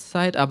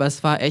Gemeinschaftszeit, aber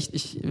es war echt,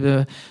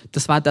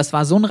 das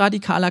war so ein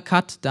radikaler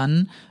Cut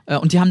dann,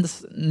 und die haben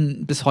das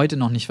bis heute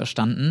noch nicht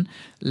verstanden,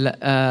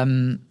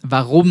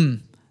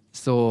 warum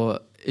so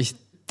ich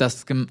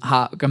das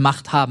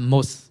gemacht haben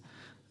muss.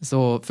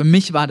 So, für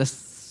mich war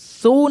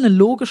das so eine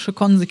logische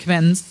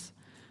Konsequenz.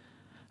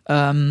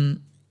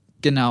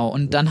 Genau,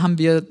 und dann haben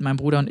wir, mein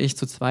Bruder und ich,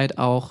 zu zweit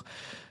auch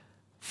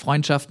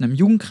Freundschaften im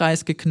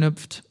Jugendkreis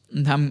geknüpft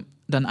und haben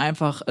dann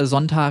einfach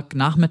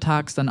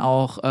Sonntagnachmittags dann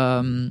auch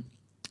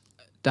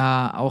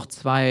da auch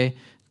zwei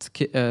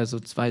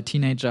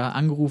Teenager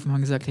angerufen,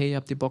 haben gesagt, hey,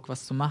 habt ihr Bock,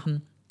 was zu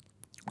machen?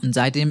 Und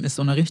seitdem ist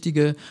so eine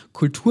richtige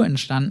Kultur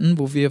entstanden,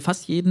 wo wir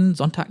fast jeden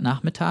Sonntag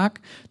Nachmittag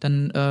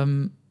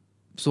dann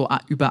so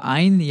über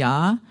ein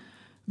Jahr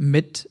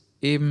mit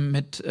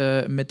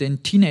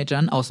den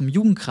Teenagern aus dem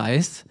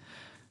Jugendkreis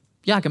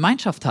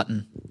Gemeinschaft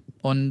hatten.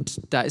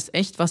 Und da ist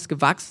echt was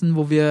gewachsen,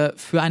 wo wir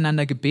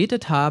füreinander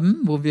gebetet haben,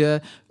 wo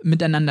wir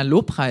miteinander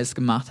Lobpreis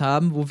gemacht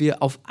haben, wo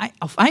wir auf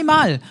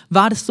einmal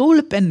war das so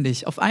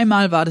lebendig, auf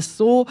einmal war das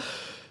so,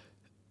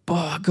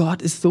 boah,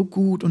 Gott ist so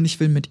gut und ich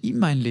will mit ihm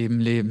mein Leben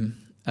leben.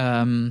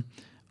 Und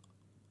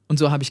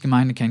so habe ich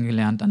Gemeinde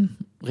kennengelernt, dann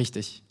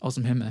richtig, aus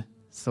dem Himmel.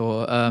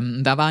 So,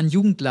 da war ein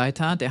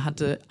Jugendleiter, der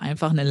hatte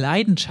einfach eine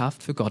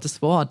Leidenschaft für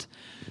Gottes Wort.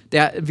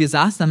 Wir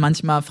saßen dann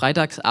manchmal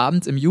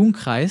freitagsabends im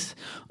Jugendkreis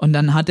und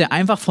dann hat er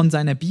einfach von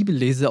seiner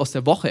Bibellese aus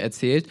der Woche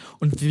erzählt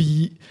und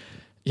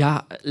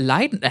er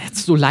hat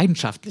so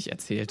leidenschaftlich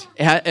erzählt.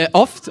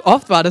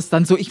 Oft war das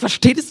dann so, ich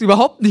verstehe das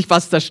überhaupt nicht,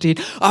 was da steht,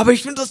 aber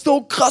ich finde das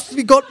so krass,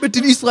 wie Gott mit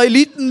den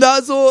Israeliten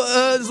da so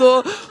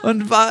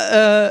und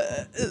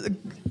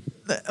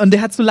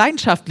er hat so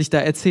leidenschaftlich da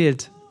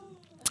erzählt.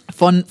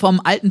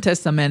 Vom Alten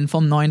Testament,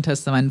 vom Neuen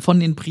Testament, von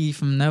den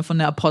Briefen, ne, von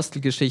der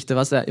Apostelgeschichte,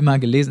 was er immer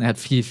gelesen hat.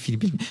 Viel.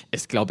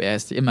 Ich glaube, er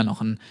ist immer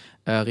noch ein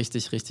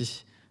richtig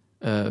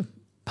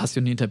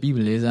passionierter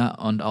Bibelleser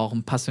und auch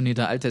ein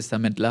passionierter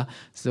Alttestamentler.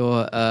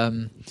 So,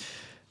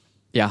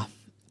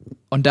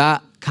 Und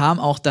da kam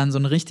auch dann so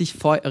ein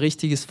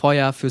richtiges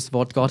Feuer fürs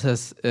Wort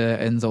Gottes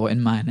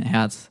in mein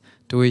Herz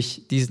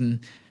durch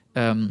diesen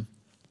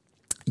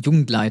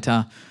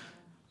Jugendleiter.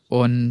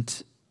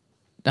 Und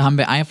da haben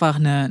wir einfach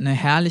eine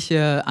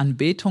herrliche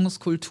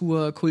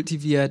Anbetungskultur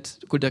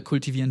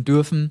kultivieren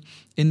dürfen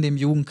in dem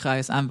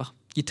Jugendkreis. Einfach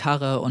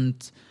Gitarre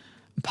und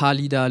ein paar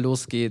Lieder,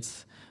 los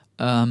geht's.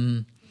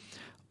 Und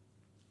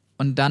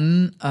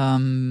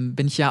dann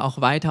bin ich ja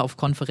auch weiter auf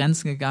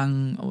Konferenzen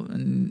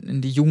gegangen,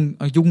 in die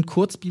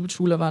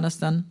Jugendkurzbibelschule war das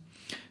dann.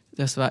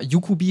 Das war,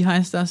 Jukubi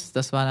heißt das.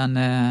 Das war dann,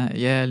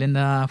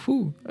 Linda,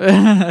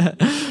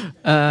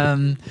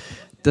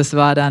 das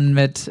war dann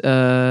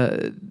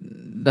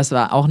das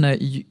war auch eine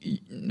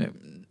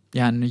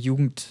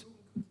Jugend,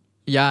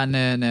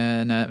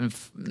 eine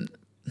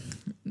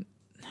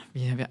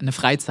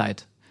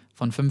Freizeit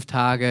von 5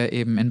 Tage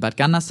eben in Bad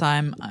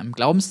Gandersheim, einem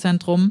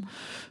Glaubenszentrum,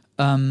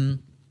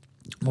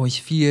 wo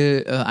ich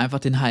viel einfach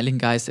den Heiligen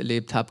Geist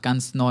erlebt habe,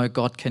 ganz neu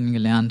Gott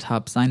kennengelernt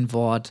habe, sein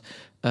Wort.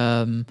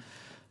 Da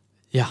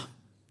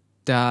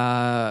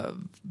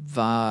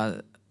war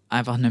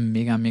einfach eine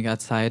mega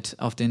Zeit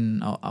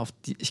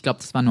ich glaube,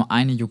 das war nur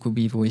eine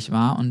Jukubi, wo ich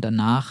war und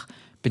danach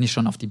bin ich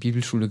schon auf die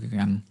Bibelschule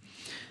gegangen.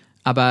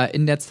 Aber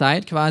in der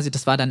Zeit quasi,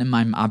 das war dann in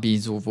meinem Abi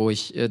so,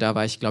 da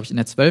war ich, glaube ich, in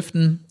der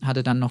 12.,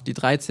 hatte dann noch die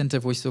 13.,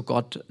 wo ich so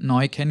Gott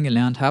neu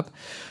kennengelernt habe.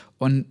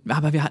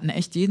 Aber wir hatten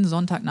echt jeden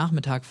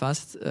Sonntagnachmittag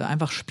fast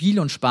einfach Spiel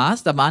und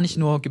Spaß. Da war nicht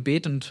nur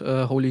Gebet und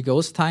Holy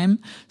Ghost Time,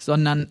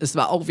 sondern es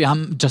war auch, wir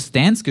haben Just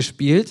Dance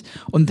gespielt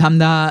und haben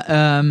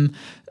da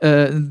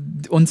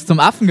uns zum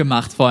Affen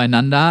gemacht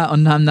voreinander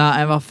und haben da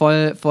einfach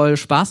voll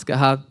Spaß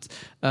gehabt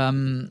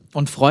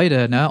und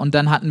Freude, ne? Und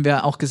dann hatten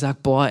wir auch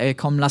gesagt, boah, ey,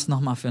 komm, lass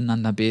noch mal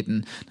füreinander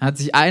beten. Dann hat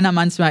sich einer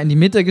manchmal in die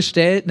Mitte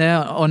gestellt,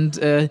 ne? Und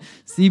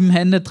 7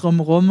 Hände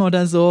drumrum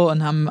oder so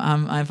und haben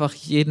einfach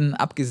jeden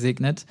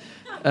abgesegnet.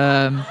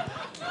 Es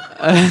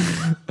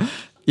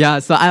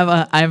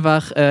war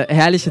einfach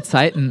herrliche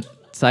Zeiten,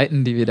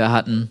 die wir da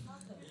hatten.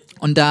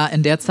 Und da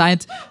in der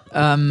Zeit,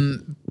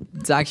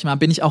 sag ich mal,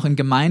 bin ich auch in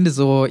Gemeinde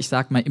so, ich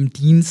sag mal, im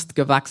Dienst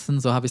gewachsen,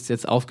 so habe ich es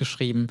jetzt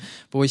aufgeschrieben,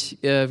 wo ich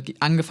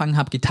angefangen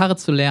habe, Gitarre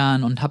zu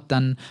lernen und habe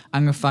dann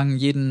angefangen,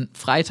 jeden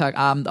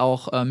Freitagabend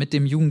auch mit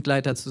dem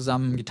Jugendleiter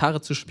zusammen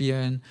Gitarre zu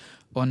spielen.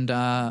 Und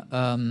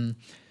dann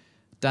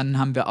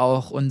haben wir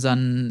auch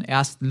unseren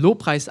ersten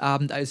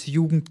Lobpreisabend als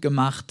Jugend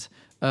gemacht,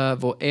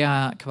 wo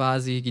er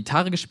quasi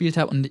Gitarre gespielt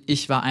hat und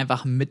ich war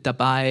einfach mit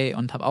dabei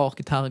und habe auch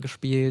Gitarre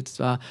gespielt. Es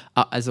war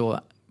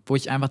wo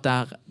ich einfach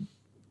da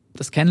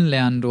das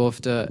kennenlernen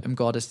durfte im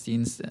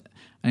Gottesdienst.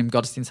 Im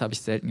Gottesdienst habe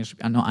ich selten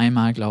gespielt, nur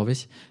einmal, glaube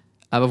ich.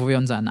 Aber wo wir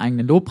unseren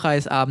eigenen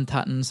Lobpreisabend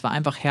hatten. Es war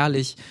einfach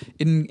herrlich,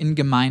 in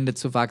Gemeinde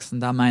zu wachsen,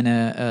 da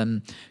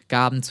meine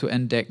Gaben zu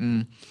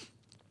entdecken,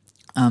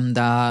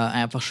 da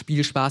einfach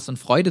Spielspaß und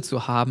Freude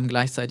zu haben,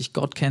 gleichzeitig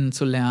Gott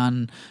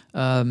kennenzulernen,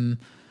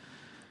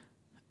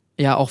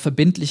 auch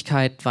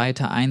Verbindlichkeit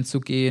weiter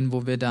einzugehen,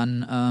 wo wir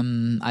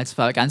dann als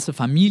ganze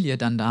Familie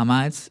dann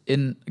damals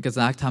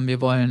gesagt haben,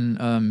 wir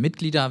wollen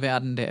Mitglieder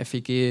werden der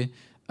FEG.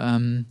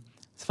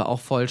 Das war auch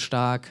voll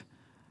stark.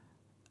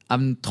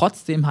 Aber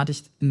trotzdem hatte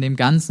ich in dem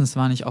Ganzen, es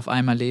war nicht auf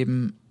einmal,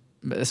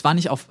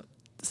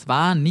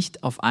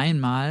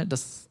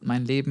 dass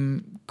mein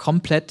Leben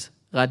komplett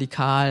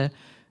radikal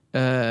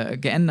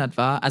geändert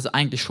war. Also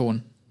eigentlich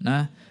schon,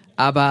 ne?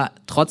 Aber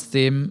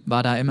trotzdem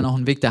war da immer noch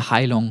ein Weg der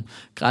Heilung.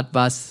 Gerade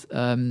was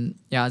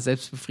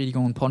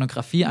Selbstbefriedigung und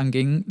Pornografie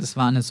anging, das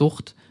war eine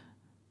Sucht,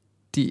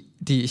 die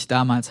ich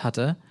damals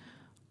hatte.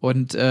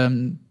 Und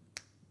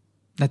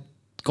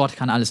Gott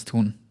kann alles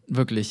tun,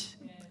 wirklich.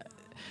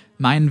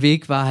 Mein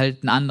Weg war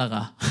halt ein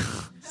anderer,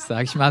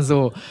 sag ich mal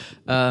so.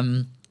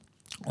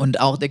 Und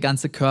auch der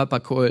ganze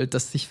Körperkult,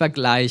 das sich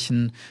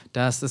vergleichen,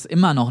 das ist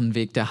immer noch ein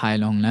Weg der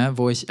Heilung, ne?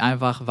 Wo ich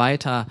einfach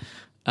weiter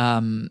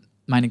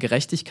meine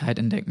Gerechtigkeit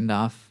entdecken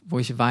darf, wo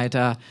ich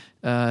weiter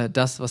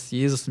das, was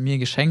Jesus mir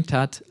geschenkt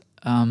hat,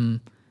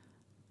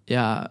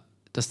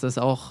 dass das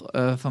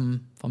auch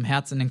vom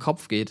Herz in den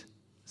Kopf geht.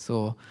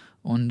 So.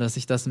 Und dass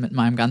ich das mit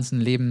meinem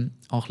ganzen Leben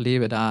auch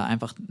lebe, da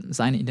einfach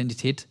seine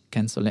Identität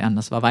kennenzulernen.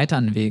 Das war weiter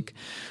ein Weg.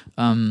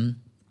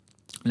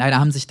 Leider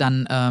haben sich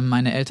dann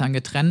meine Eltern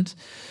getrennt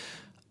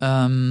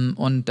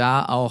und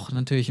da auch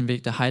natürlich ein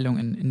Weg der Heilung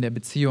in der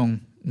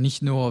Beziehung.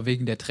 Nicht nur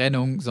wegen der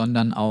Trennung,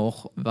 sondern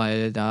auch,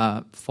 weil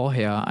da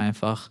vorher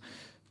einfach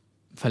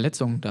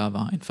Verletzung da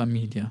war in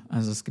Familie.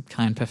 Also es gibt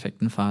keinen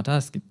perfekten Vater,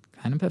 es gibt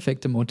keine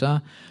perfekte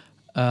Mutter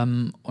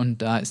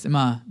und da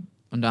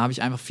habe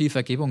ich einfach viel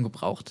Vergebung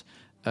gebraucht,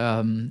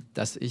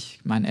 dass ich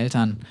meinen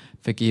Eltern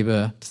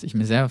vergebe, dass ich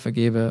mir selber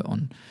vergebe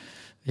und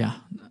ja,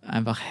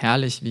 einfach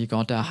herrlich, wie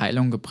Gott da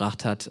Heilung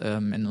gebracht hat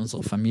in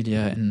unsere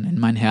Familie, in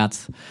mein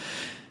Herz.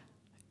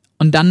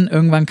 Und dann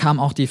irgendwann kam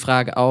auch die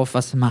Frage auf,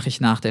 was mache ich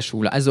nach der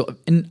Schule? Also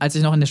als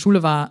ich noch in der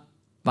Schule war,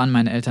 waren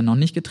meine Eltern noch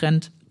nicht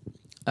getrennt.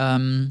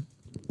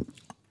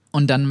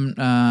 Und dann,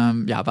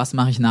 was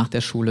mache ich nach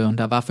der Schule?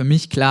 Und da war für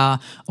mich klar,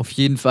 auf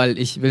jeden Fall,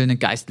 ich will eine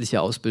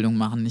geistliche Ausbildung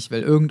machen. Ich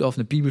will irgendwo auf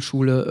eine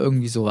Bibelschule,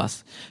 irgendwie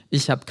sowas.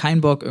 Ich habe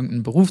keinen Bock,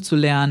 irgendeinen Beruf zu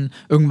lernen,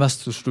 irgendwas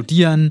zu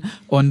studieren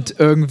und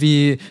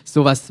irgendwie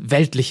sowas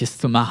Weltliches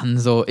zu machen.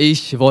 So,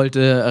 ich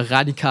wollte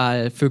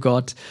radikal für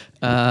Gott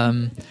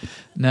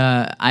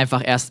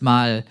einfach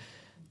erstmal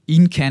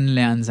ihn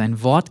kennenlernen,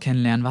 sein Wort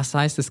kennenlernen. Was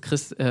heißt es,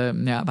 Christ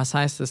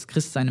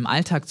sein im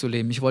Alltag zu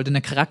leben? Ich wollte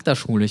eine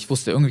Charakterschule. Ich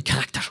wusste irgendwie,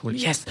 Charakterschule,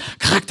 yes,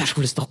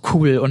 Charakterschule ist doch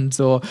cool und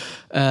so.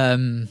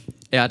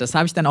 Das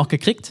habe ich dann auch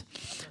gekriegt.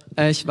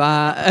 Ich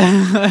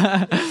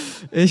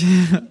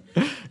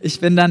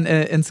bin dann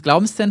ins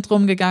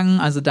Glaubenszentrum gegangen,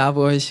 also da,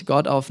 wo ich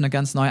Gott auf eine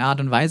ganz neue Art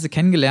und Weise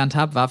kennengelernt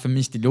habe, war für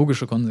mich die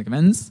logische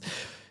Konsequenz.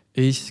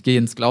 Ich gehe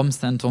ins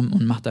Glaubenszentrum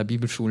und mache da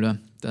Bibelschule.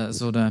 Da ist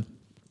so eine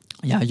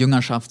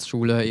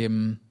Jüngerschaftsschule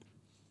eben.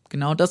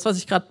 Genau das, was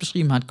ich gerade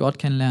beschrieben habe. Gott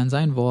kennenlernen,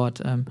 sein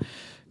Wort,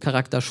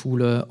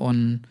 Charakterschule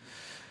und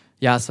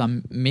ja, es war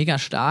mega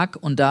stark.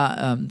 Und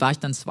da war ich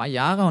dann 2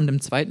 Jahre und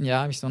im 2.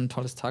 Jahr habe ich so ein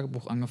tolles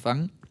Tagebuch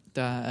angefangen.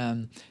 Da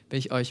will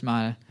ich euch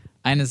mal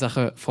eine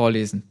Sache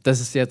vorlesen.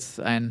 Das ist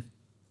jetzt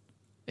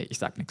ich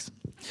sag nichts.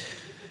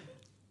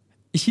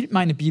 Ich hielt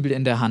meine Bibel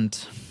in der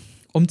Hand,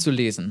 um zu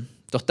lesen.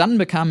 Doch dann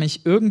bekam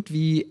ich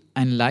irgendwie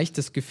ein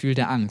leichtes Gefühl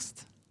der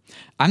Angst.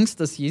 Angst,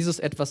 dass Jesus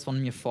etwas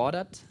von mir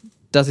fordert,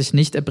 das ich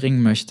nicht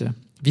erbringen möchte.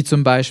 Wie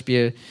zum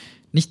Beispiel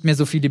nicht mehr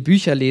so viele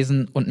Bücher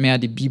lesen und mehr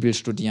die Bibel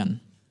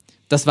studieren.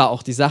 Das war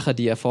auch die Sache,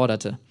 die er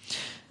forderte.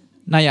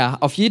 Naja,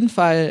 auf jeden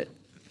Fall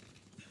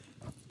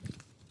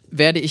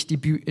werde ich die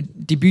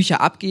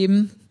Bücher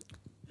abgeben,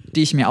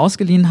 die ich mir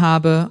ausgeliehen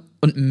habe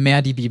und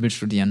mehr die Bibel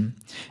studieren.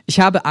 Ich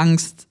habe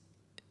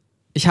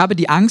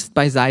die Angst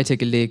beiseite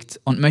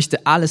gelegt und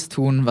möchte alles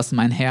tun, was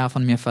mein Herr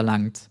von mir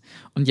verlangt.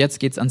 Und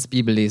jetzt geht's ans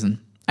Bibellesen.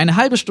 Eine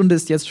halbe Stunde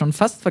ist jetzt schon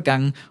fast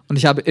vergangen und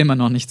ich habe immer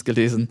noch nichts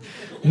gelesen.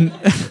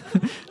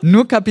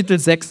 Nur Kapitel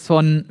 6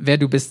 von Wer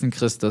du bist in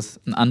Christus,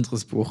 ein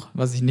anderes Buch,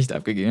 was ich nicht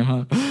abgegeben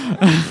habe.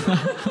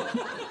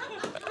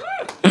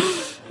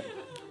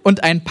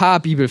 Und ein paar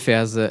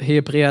Bibelverse.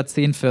 Hebräer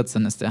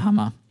 10,14 ist der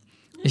Hammer.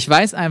 Ich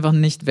weiß einfach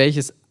nicht,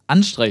 welches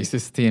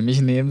Anstreichsystem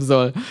ich nehmen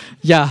soll.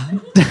 Ja,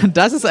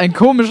 das ist ein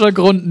komischer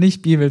Grund,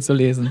 nicht Bibel zu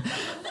lesen.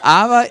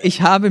 Aber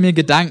ich habe mir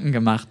Gedanken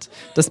gemacht.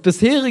 Das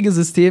bisherige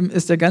System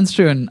ist ja ganz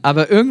schön,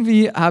 aber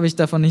irgendwie habe ich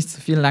davon nicht so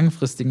viel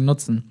langfristigen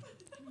Nutzen.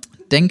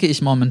 Denke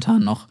ich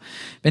momentan noch.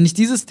 Wenn ich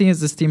dieses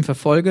System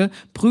verfolge,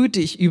 brüte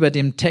ich über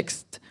dem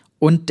Text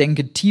und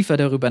denke tiefer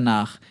darüber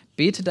nach.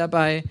 Bete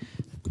dabei,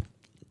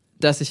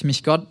 dass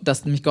mich Gott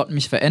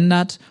mich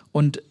verändert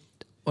und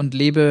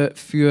lebe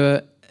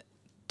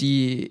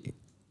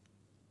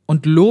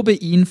und lobe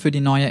ihn für die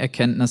neue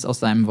Erkenntnis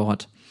aus seinem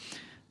Wort.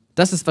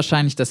 Das ist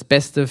wahrscheinlich das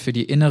Beste für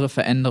die innere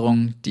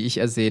Veränderung, die ich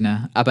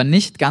ersehne, aber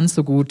nicht ganz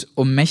so gut,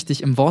 um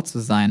mächtig im Wort zu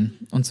sein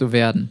und zu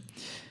werden.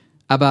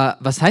 Aber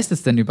was heißt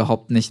es denn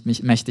überhaupt nicht,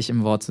 mächtig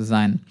im Wort zu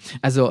sein?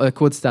 Also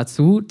kurz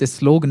dazu, der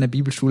Slogan der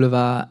Bibelschule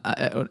war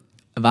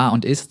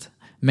und ist,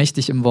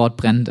 mächtig im Wort,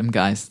 brennend im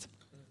Geist.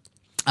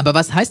 Aber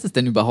was heißt es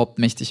denn überhaupt,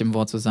 mächtig im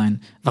Wort zu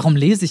sein? Warum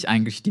lese ich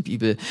eigentlich die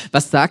Bibel?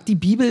 Was sagt die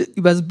Bibel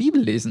über das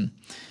Bibellesen?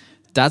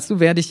 Dazu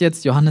werde ich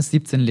jetzt Johannes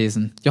 17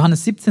 lesen.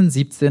 Johannes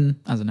 17,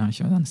 also dann habe ich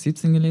Johannes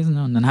 17 gelesen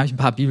und dann habe ich ein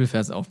paar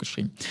Bibelverse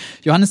aufgeschrieben.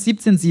 Johannes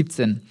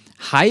 17,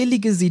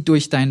 heilige sie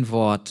durch dein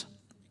Wort.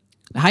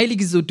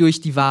 Heilige sie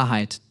durch die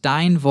Wahrheit.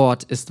 Dein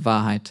Wort ist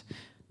Wahrheit.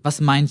 Was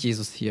meint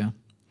Jesus hier?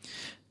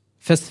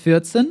 Vers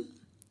 14,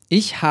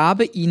 ich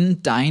habe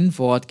ihnen dein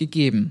Wort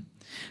gegeben.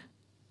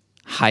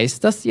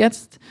 Heißt das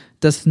jetzt,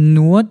 dass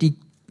nur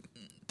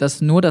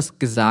das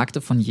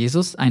Gesagte von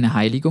Jesus eine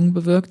Heiligung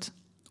bewirkt?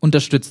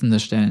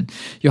 Unterstützende Stellen.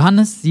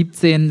 Johannes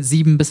 17,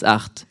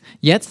 7-8.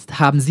 Jetzt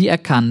haben sie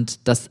erkannt,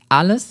 dass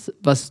alles,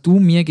 was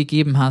du mir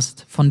gegeben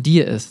hast, von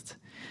dir ist.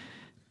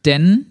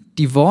 Denn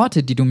die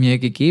Worte, die du mir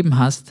gegeben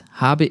hast,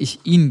 habe ich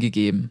ihnen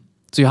gegeben.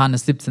 Zu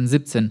Johannes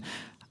 17.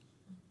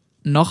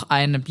 Noch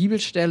eine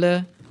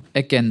Bibelstelle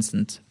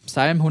ergänzend.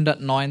 Psalm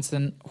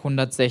 119,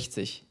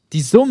 160.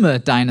 Die Summe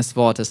deines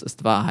Wortes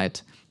ist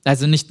Wahrheit.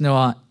 Also nicht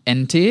nur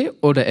NT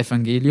oder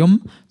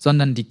Evangelium,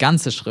 sondern die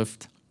ganze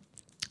Schrift.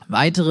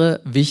 Weitere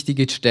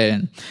wichtige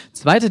Stellen.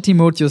 2.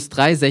 Timotheus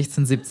 3,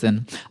 16,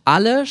 17.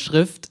 Alle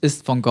Schrift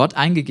ist von Gott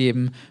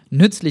eingegeben,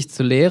 nützlich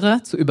zur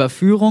Lehre, zur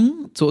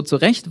Überführung, zur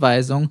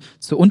Zurechtweisung,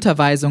 zur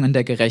Unterweisung in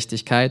der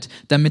Gerechtigkeit,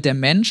 damit der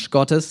Mensch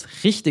Gottes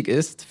richtig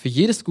ist, für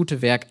jedes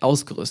gute Werk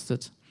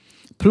ausgerüstet.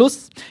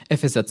 Plus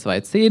Epheser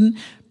 2,10,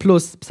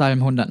 plus Psalm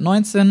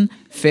 119,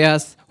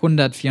 Vers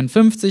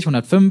 154,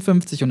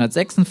 155,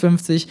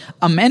 156,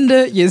 am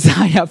Ende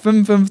Jesaja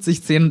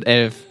 55, 10 und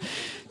 11.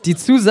 Die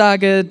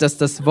Zusage, dass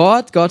das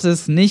Wort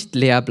Gottes nicht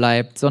leer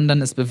bleibt,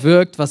 sondern es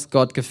bewirkt, was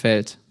Gott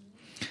gefällt.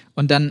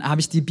 Und dann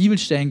habe ich die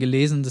Bibelstellen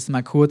gelesen, das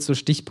mal kurz so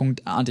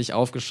stichpunktartig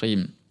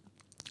aufgeschrieben.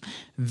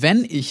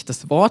 Wenn ich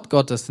das Wort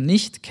Gottes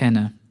nicht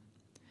kenne,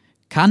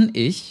 kann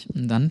ich,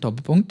 und dann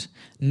Doppelpunkt,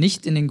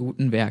 nicht in den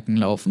guten Werken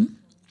laufen.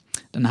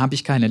 Dann habe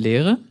ich keine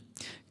Lehre,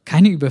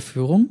 keine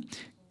Überführung,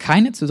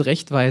 keine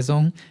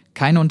Zurechtweisung,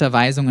 keine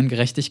Unterweisung in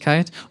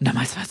Gerechtigkeit. Und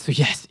damals war es so,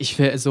 yes, ich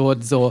will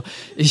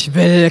ich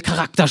will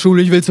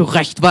Charakterschule, ich will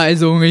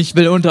Zurechtweisung, ich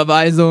will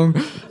Unterweisung.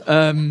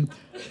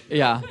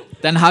 Ja,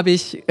 dann habe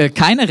ich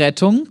keine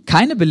Rettung,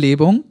 keine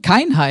Belebung,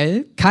 kein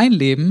Heil, kein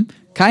Leben,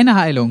 keine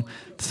Heilung.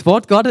 Das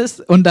Wort Gottes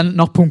und dann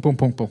noch Punkt.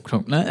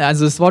 Ne?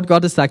 Also das Wort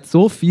Gottes sagt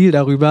so viel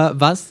darüber,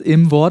 was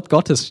im Wort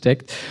Gottes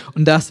steckt.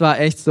 Und das war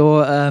echt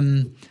so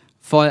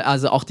voll,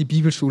 also auch die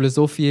Bibelschule,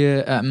 so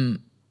viel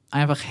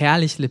einfach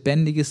herrlich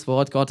lebendiges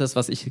Wort Gottes,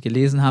 was ich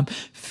gelesen habe.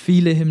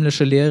 Viele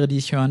himmlische Lehre, die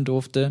ich hören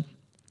durfte.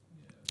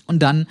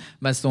 Und dann,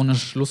 weil es so ein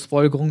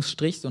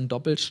Schlussfolgerungsstrich, so ein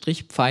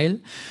Doppelstrich-Pfeil,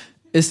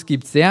 es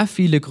gibt sehr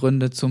viele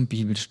Gründe zum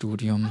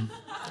Bibelstudium.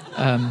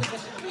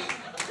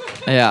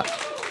 Ja.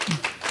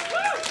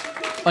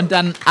 Und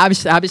dann habe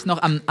ich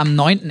noch am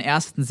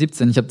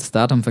 9.01.17, ich habe das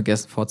Datum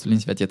vergessen vorzulesen,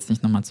 ich werde jetzt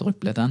nicht nochmal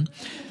zurückblättern,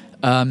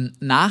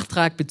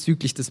 Nachtrag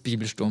bezüglich des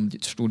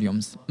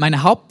Bibelstudiums.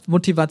 Meine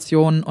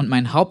Hauptmotivation und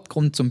mein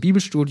Hauptgrund zum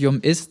Bibelstudium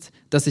ist,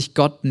 dass ich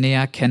Gott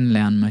näher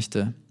kennenlernen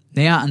möchte,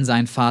 näher an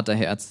sein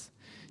Vaterherz.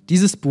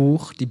 Dieses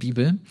Buch, die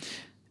Bibel,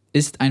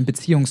 ist ein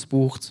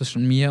Beziehungsbuch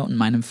zwischen mir und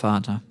meinem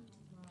Vater.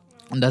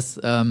 Und das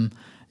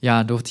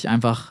durfte ich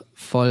einfach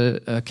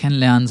voll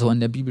kennenlernen, so in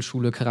der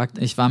Bibelschule.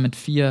 Ich war mit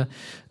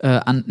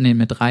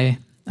mit 3,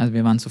 also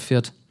wir waren zu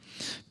 4,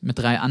 mit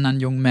 3 anderen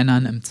jungen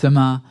Männern im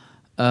Zimmer.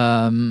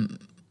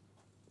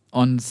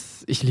 Und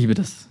ich liebe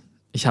das.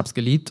 Ich habe es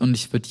geliebt und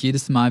ich würde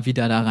jedes Mal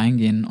wieder da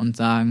reingehen und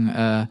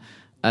sagen,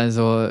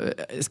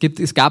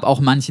 es gab auch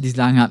manche, die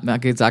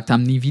gesagt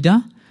haben, nie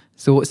wieder.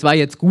 So, es war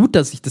jetzt gut,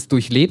 dass ich das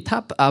durchlebt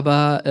habe,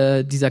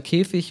 aber dieser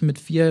Käfig mit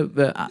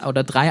 4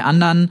 oder 3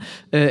 anderen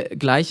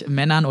gleich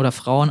Männern oder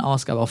Frauen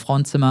aus, gab auch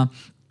Frauenzimmer,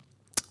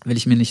 will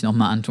ich mir nicht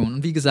nochmal antun.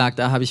 Und wie gesagt,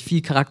 da habe ich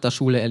viel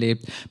Charakterschule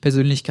erlebt,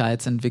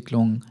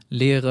 Persönlichkeitsentwicklung,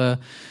 Lehre,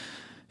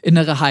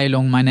 innere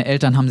Heilung. Meine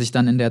Eltern haben sich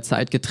dann in der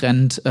Zeit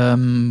getrennt,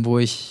 wo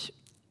ich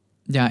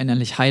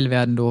innerlich heil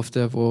werden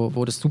durfte,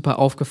 wo das super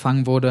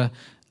aufgefangen wurde,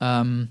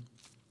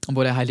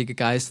 wo der Heilige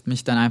Geist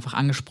mich dann einfach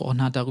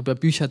angesprochen hat, darüber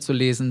Bücher zu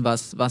lesen,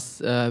 was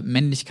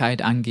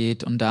Männlichkeit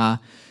angeht. Und da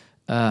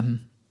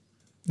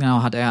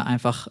hat er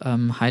einfach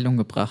Heilung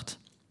gebracht.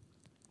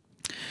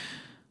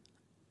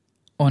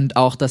 Und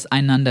auch das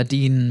Einander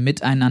dienen,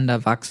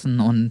 miteinander wachsen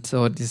und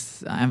so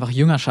dieses einfach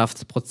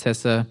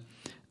Jüngerschaftsprozesse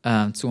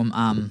zu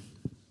umarmen.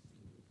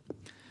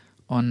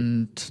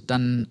 Und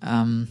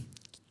dann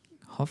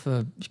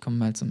hoffe, ich komme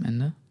bald zum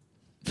Ende.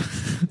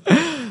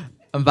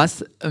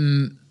 Was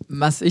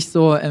ich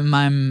so in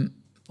meinem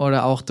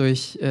oder auch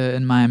durch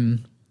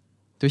mein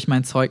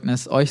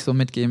Zeugnis euch so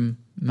mitgeben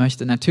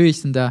möchte.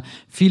 Natürlich sind da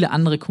viele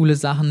andere coole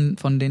Sachen,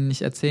 von denen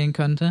ich erzählen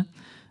könnte.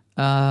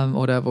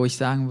 Oder wo ich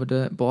sagen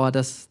würde,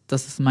 das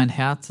ist mein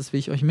Herz, das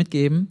will ich euch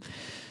mitgeben.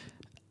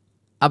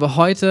 Aber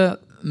heute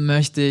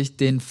möchte ich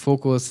den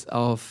Fokus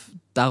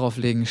darauf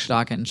legen,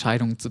 starke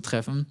Entscheidungen zu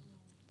treffen.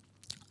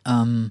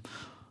 Und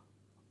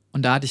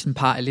da hatte ich ein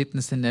paar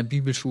Erlebnisse in der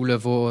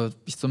Bibelschule, wo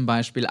ich zum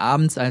Beispiel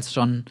abends, als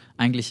schon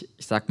eigentlich,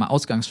 ich sag mal,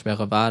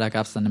 Ausgangssperre war, da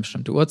gab es dann eine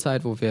bestimmte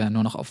Uhrzeit, wo wir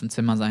nur noch auf dem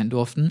Zimmer sein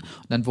durften.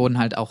 Und dann wurden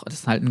halt auch, das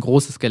ist halt ein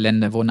großes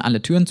Gelände, wurden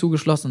alle Türen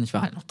zugeschlossen und ich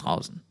war halt noch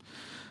draußen.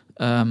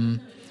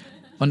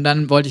 Und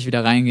dann wollte ich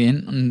wieder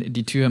reingehen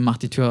und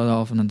macht die Tür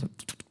auf und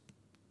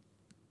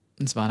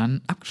es war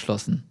dann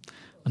abgeschlossen.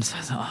 Und es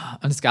war so,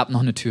 und es gab noch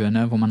eine Tür,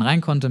 ne, wo man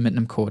rein konnte mit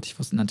einem Code.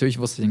 Natürlich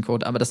wusste ich den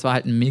Code, aber das war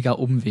halt ein mega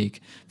Umweg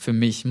für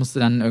mich. Ich musste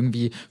dann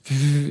irgendwie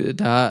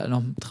da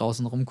noch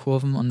draußen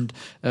rumkurven und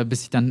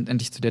bis ich dann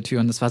endlich zu der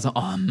Tür, und das war so,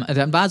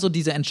 dann war so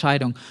diese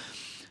Entscheidung.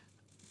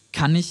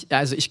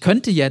 Ich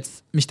könnte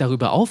jetzt mich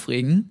darüber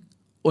aufregen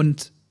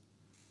und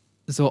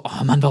so,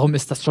 oh Mann, warum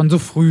ist das schon so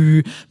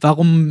früh?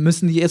 Warum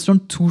müssen die jetzt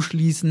schon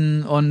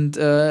zuschließen? Und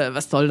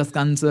was soll das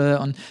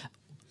Ganze?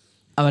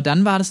 Aber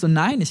dann war das so,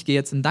 nein, ich gehe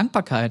jetzt in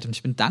Dankbarkeit und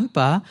ich bin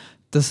dankbar,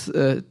 dass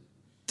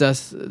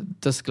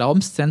das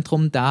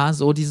Glaubenszentrum da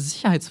so diese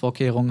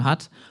Sicherheitsvorkehrungen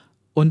hat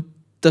und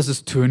dass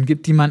es Türen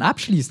gibt, die man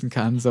abschließen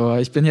kann. So,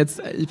 ich bin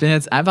jetzt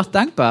einfach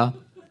dankbar.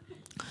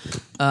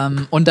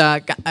 Und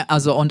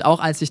auch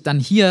als ich dann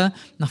hier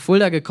nach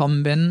Fulda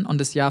gekommen bin und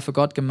das Jahr für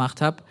Gott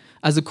gemacht habe,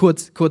 also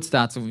kurz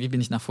dazu, wie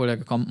bin ich nach Fulda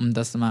gekommen, um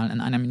das mal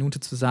in einer Minute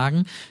zu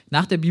sagen.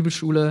 Nach der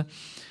Bibelschule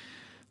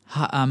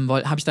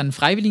habe ich dann einen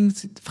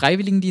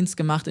Freiwilligendienst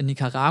gemacht in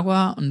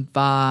Nicaragua und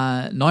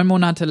war 9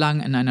 Monate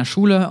lang in einer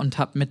Schule und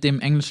habe mit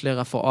dem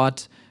Englischlehrer vor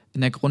Ort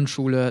in der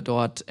Grundschule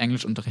dort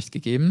Englischunterricht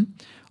gegeben.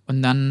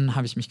 Und dann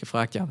habe ich mich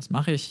gefragt, ja, was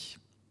mache ich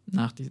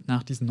nach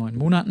diesen 9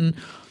 Monaten?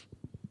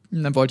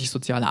 Und dann wollte ich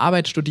soziale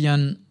Arbeit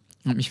studieren,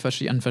 habe mich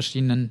an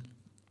verschiedenen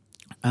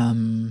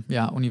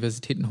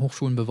Universitäten,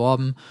 Hochschulen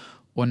beworben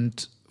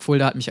und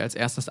Fulda hat mich als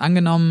erstes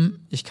angenommen.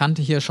 Ich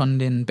kannte hier schon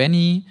den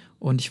Benny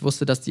und ich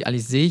wusste, dass die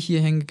Alizé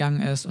hier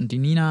hingegangen ist und die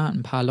Nina,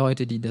 ein paar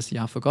Leute, die das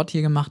Jahr für Gott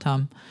hier gemacht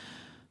haben.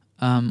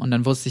 Und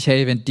dann wusste ich,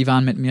 hey, die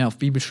waren mit mir auf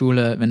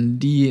Bibelschule, wenn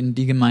die in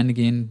die Gemeinde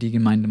gehen, die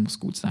Gemeinde muss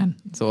gut sein.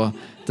 So,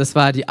 das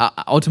war die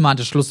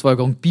automatische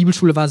Schlussfolgerung.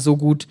 Bibelschule war so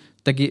gut,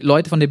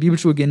 Leute von der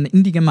Bibelschule gehen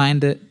in die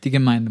Gemeinde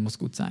muss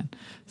gut sein.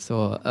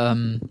 So,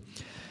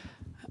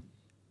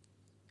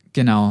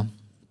 genau.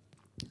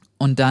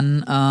 Und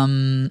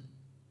dann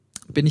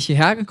bin ich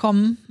hierher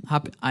gekommen,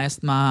 habe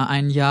erst mal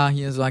ein Jahr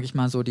hier, sage ich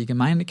mal, so die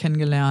Gemeinde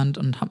kennengelernt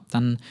und habe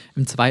dann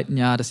im 2.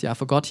 Jahr das Jahr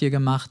für Gott hier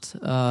gemacht,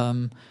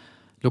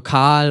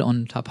 lokal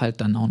und habe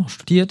halt dann auch noch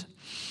studiert.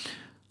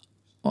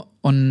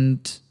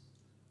 Und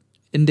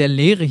in der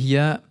Lehre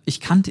hier,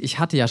 ich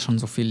hatte ja schon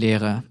so viel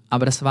Lehre,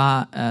 aber das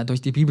war durch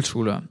die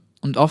Bibelschule.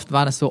 Und oft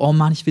war das so, oh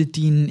Mann, ich will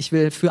dienen, ich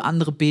will für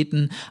andere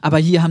beten, aber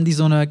hier haben die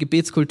so eine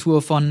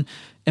Gebetskultur von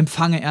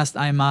empfange erst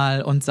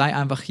einmal und sei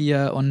einfach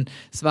hier. Und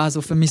es war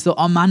so für mich so,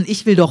 oh Mann,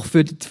 ich will doch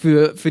für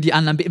die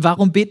anderen beten.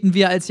 Warum beten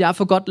wir als Jahr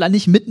für Gott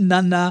nicht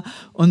miteinander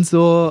und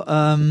so.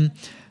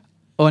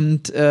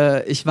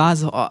 Ich war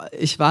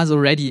so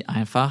ready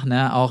einfach,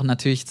 ne? Auch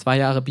natürlich 2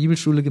 Jahre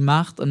Bibelschule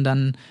gemacht und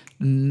dann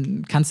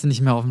kannst du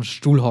nicht mehr auf dem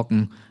Stuhl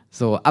hocken.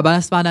 So. Aber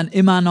es war dann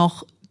immer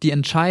noch die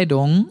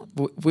Entscheidung,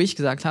 wo ich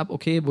gesagt habe,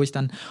 okay, wo ich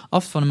dann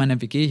oft von meiner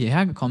WG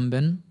hierher gekommen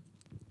bin,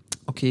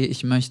 okay,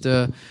 ich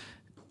möchte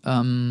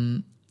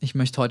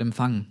heute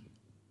empfangen.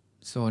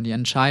 So, die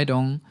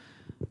Entscheidung,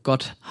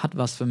 Gott hat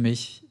was für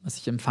mich, was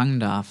ich empfangen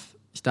darf.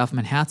 Ich darf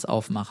mein Herz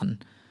aufmachen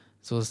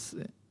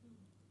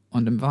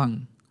und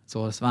empfangen.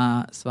 So, es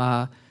war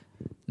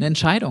eine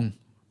Entscheidung.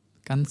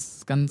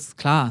 Ganz, ganz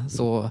klar.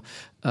 So,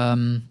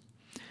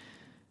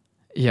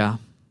 ja.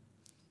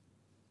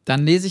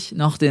 Dann lese ich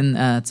noch den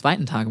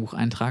 2.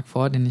 Tagebucheintrag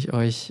vor, den ich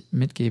euch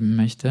mitgeben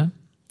möchte.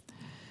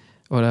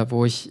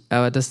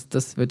 Aber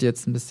das wird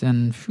jetzt ein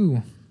bisschen,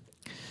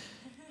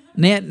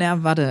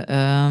 warte,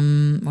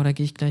 oder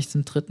gehe ich gleich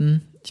zum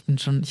 3.?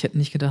 Ich hätte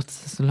nicht gedacht,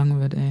 dass das so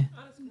lange wird, ey.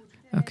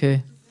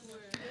 Okay.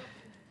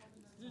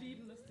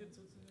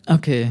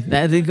 Okay,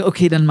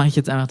 dann mache ich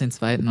jetzt einfach den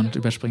 2. und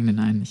überspringe den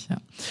einen nicht, ja.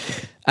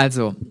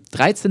 Also,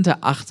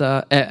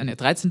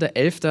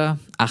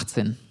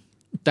 13.11.18.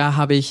 Da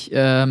habe ich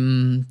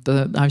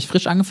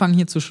frisch angefangen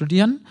hier zu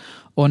studieren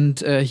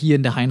und hier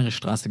in der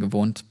Heinrichstraße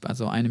gewohnt.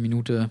 Also 1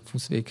 Minute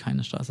Fußweg,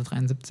 Heinrichstraße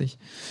 73.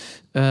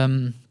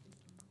 Und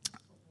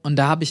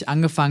da habe ich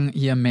angefangen,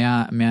 hier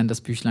mehr in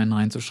das Büchlein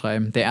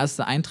reinzuschreiben. Der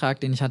erste Eintrag,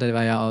 den ich hatte,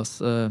 war ja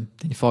den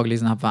ich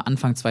vorgelesen habe, war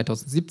Anfang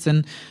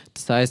 2017.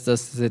 Das heißt,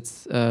 das ist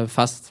jetzt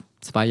fast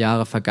 2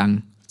 Jahre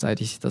vergangen,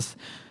 seit ich das.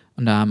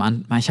 Und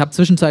ich habe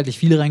zwischenzeitlich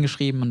viele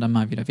reingeschrieben und dann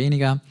mal wieder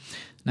weniger.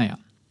 Naja.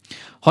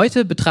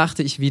 Heute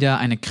betrachte ich wieder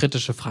eine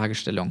kritische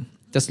Fragestellung.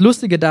 Das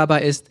Lustige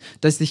dabei ist,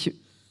 dass ich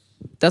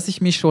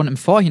mich schon im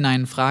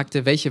Vorhinein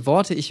fragte, welche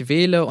Worte ich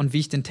wähle und wie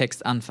ich den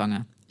Text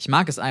anfange. Ich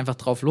mag es einfach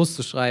drauf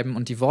loszuschreiben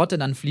und die Worte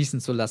dann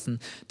fließen zu lassen.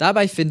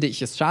 Dabei finde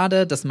ich es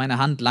schade, dass meine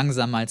Hand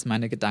langsamer als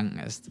meine Gedanken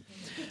ist.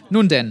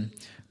 Nun denn,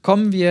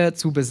 kommen wir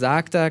zu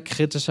besagter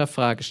kritischer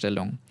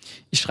Fragestellung.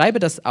 Ich schreibe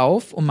das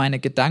auf, um meine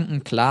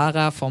Gedanken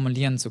klarer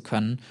formulieren zu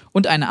können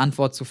und eine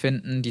Antwort zu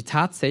finden, die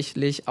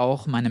tatsächlich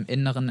auch meinem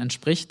Inneren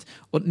entspricht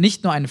und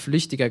nicht nur ein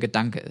flüchtiger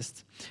Gedanke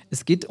ist.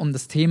 Es geht um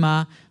das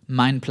Thema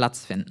meinen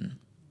Platz finden.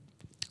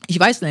 Ich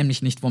weiß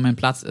nämlich nicht, wo mein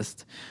Platz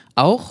ist.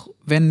 Auch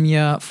wenn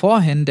mir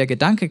vorhin der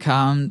Gedanke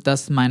kam,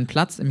 dass mein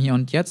Platz im Hier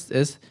und Jetzt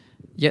ist,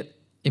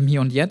 im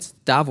Hier und Jetzt,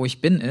 da wo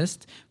ich bin,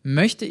 ist,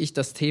 möchte ich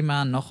das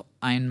Thema noch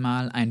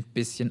einmal ein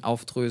bisschen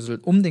aufdröseln,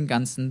 um den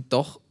Ganzen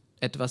doch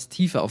etwas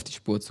tiefer auf die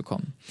Spur zu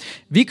kommen.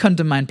 Wie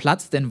könnte mein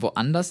Platz denn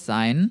woanders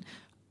sein,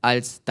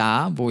 als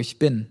da, wo ich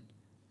bin?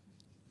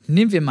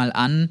 Nehmen wir mal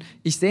an,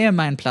 ich sähe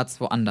meinen Platz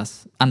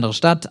woanders. Andere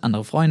Stadt,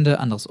 andere Freunde,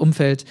 anderes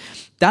Umfeld.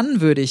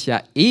 Dann würde ich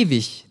ja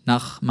ewig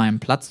nach meinem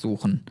Platz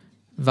suchen.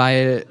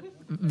 Weil,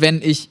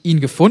 wenn ich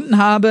ihn gefunden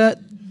habe,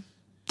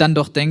 dann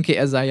doch denke,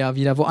 er sei ja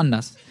wieder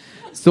woanders.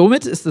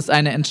 Somit ist es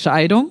eine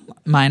Entscheidung,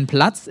 meinen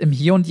Platz im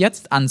Hier und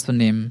Jetzt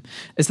anzunehmen.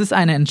 Es ist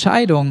eine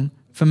Entscheidung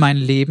für mein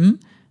Leben,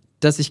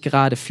 das ich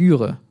gerade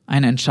führe.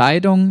 Eine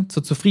Entscheidung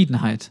zur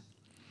Zufriedenheit.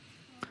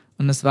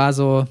 Und es war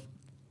so,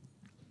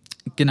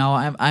 genau,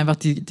 einfach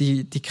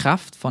die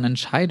Kraft von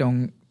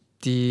Entscheidungen,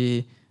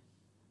 die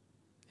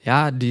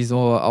so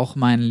auch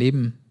mein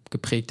Leben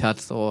geprägt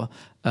hat, so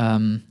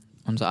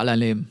unser aller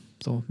Leben.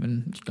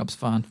 Ich glaube,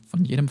 es war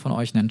von jedem von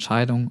euch eine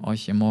Entscheidung,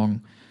 euch hier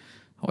morgen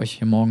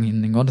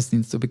in den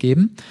Gottesdienst zu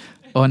begeben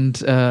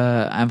und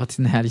einfach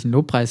diesen herrlichen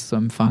Lobpreis zu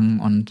empfangen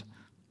und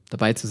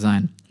dabei zu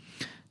sein,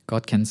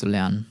 Gott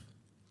kennenzulernen.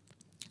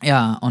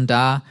 Ja, und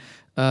da,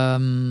 was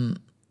habe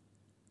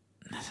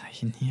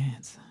ich denn hier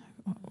jetzt?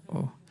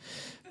 Oh.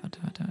 Warte.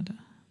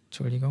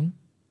 Entschuldigung.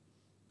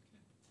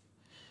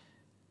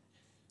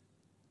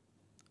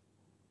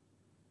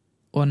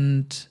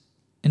 Und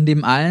in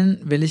dem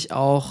allen will ich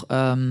auch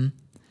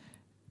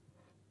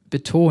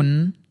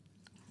betonen,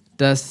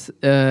 dass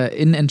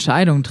in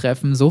Entscheidungen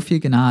treffen so viel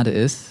Gnade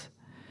ist.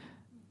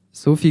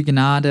 So viel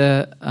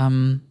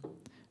Gnade,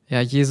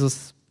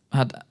 Jesus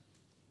hat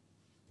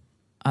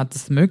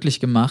es möglich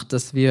gemacht,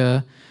 dass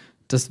wir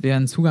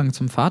einen Zugang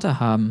zum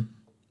Vater haben.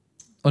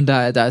 Und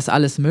da ist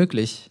alles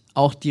möglich,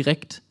 auch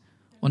direkt.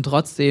 Und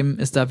trotzdem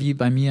ist da wie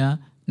bei mir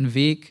ein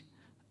Weg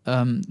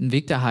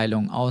der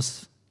Heilung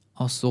aus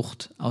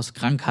Sucht, aus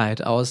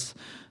Krankheit, aus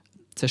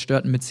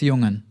zerstörten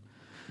Beziehungen.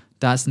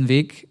 Da ist ein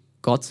Weg,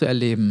 Gott zu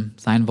erleben,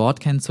 sein Wort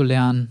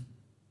kennenzulernen,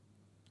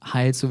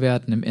 heil zu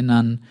werden im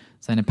Innern,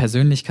 seine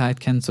Persönlichkeit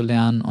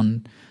kennenzulernen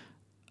und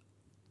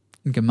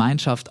in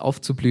Gemeinschaft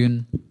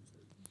aufzublühen.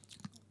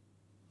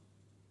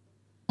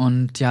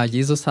 Und ja,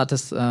 Jesus hat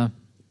es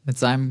mit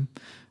seinem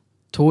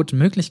Tod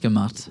möglich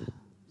gemacht.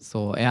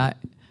 So, er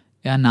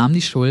nahm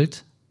die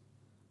Schuld,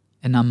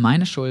 er nahm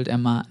meine Schuld, er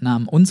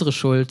nahm unsere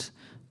Schuld,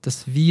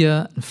 dass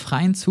wir einen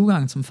freien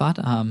Zugang zum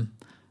Vater haben.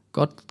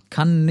 Gott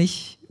kann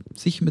nicht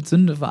sich mit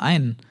Sünde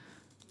vereinen.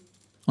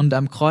 Und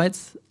am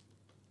Kreuz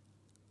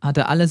hat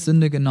er alle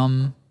Sünde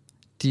genommen,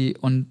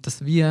 und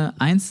dass wir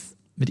eins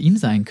mit ihm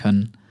sein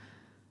können.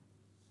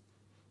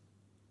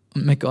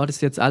 Und mit Gott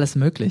ist jetzt alles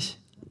möglich.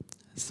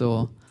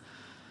 So.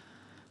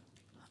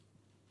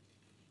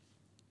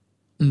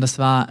 Und das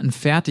war ein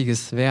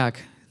fertiges Werk.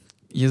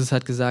 Jesus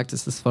hat gesagt,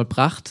 es ist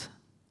vollbracht.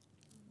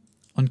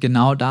 Und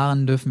genau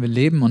darin dürfen wir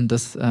leben und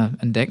das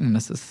entdecken.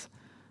 Das ist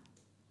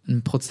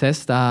ein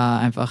Prozess, da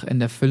einfach in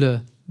der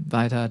Fülle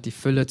weiter die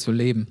Fülle zu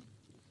leben.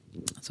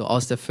 So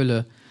aus der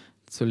Fülle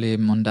zu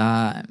leben und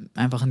da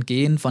einfach ein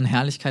Gehen von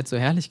Herrlichkeit zu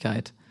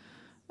Herrlichkeit.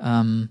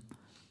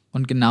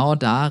 Und genau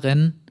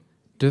darin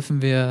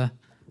dürfen wir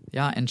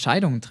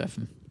Entscheidungen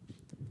treffen.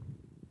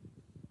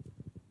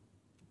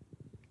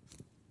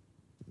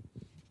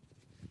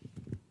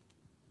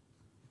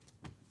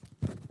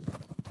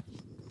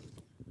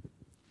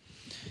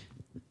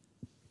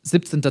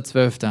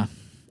 (17.12.)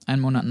 Ein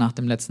Monat nach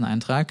dem letzten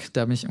Eintrag,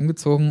 da bin ich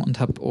umgezogen und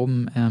habe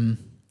oben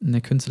in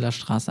der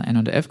Künstlerstraße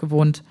 111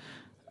 gewohnt.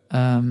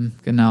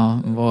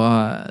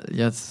 Wo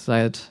jetzt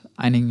seit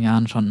einigen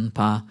Jahren schon ein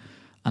paar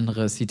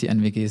andere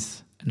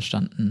CTN-WGs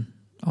entstanden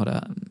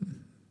oder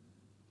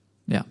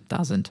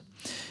da sind.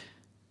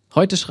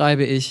 Heute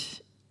schreibe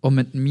ich, um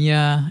mit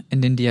mir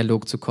in den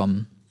Dialog zu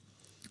kommen,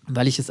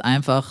 weil ich es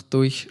einfach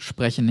durch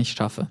Sprechen nicht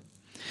schaffe.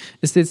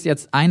 Ist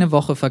jetzt eine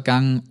Woche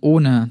vergangen,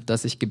 ohne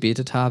dass ich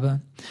gebetet habe?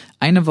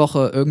 Eine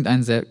Woche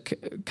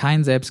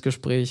kein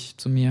Selbstgespräch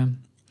zu mir?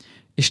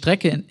 Ich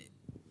stecke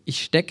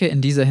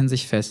in dieser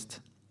Hinsicht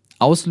fest.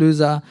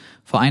 Auslöser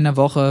vor einer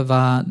Woche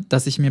war,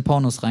 dass ich mir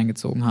Pornos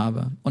reingezogen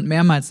habe und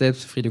mehrmals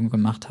Selbstbefriedigung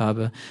gemacht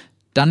habe.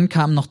 Dann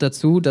kam noch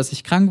dazu, dass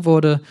ich krank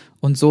wurde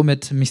und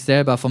somit mich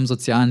selber vom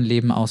sozialen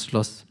Leben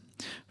ausschloss.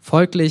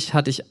 Folglich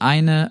hatte ich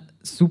eine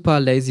super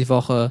lazy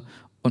Woche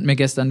und mir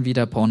gestern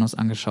wieder Pornos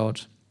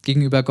angeschaut.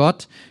 Gegenüber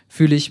Gott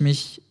fühle ich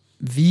mich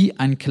wie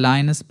ein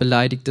kleines,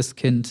 beleidigtes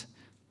Kind,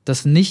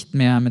 das nicht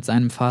mehr mit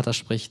seinem Vater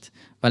spricht,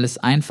 weil es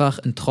einfach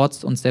in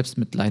Trotz und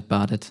Selbstmitleid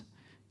badet.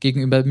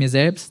 Gegenüber mir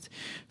selbst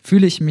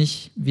fühle ich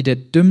mich wie der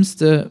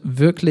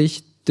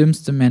wirklich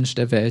dümmste Mensch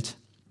der Welt.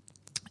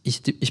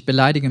 Ich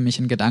beleidige mich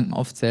in Gedanken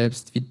oft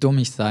selbst, wie dumm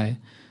ich sei,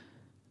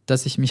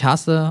 dass ich mich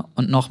hasse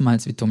und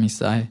nochmals, wie dumm ich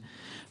sei,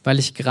 weil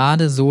ich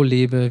gerade so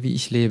lebe, wie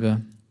ich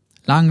lebe.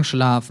 Lang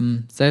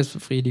schlafen,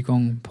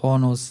 Selbstbefriedigung,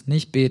 Pornos,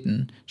 nicht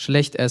beten,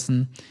 schlecht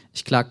essen,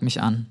 ich klag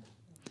mich an.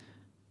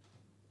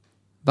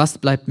 Was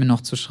bleibt mir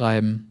noch zu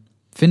schreiben?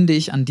 Finde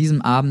ich an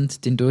diesem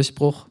Abend den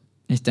Durchbruch?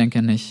 Ich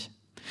denke nicht.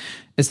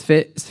 Es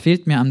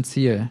fehlt mir am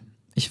Ziel.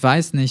 Ich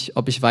weiß nicht,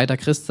 ob ich weiter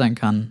Christ sein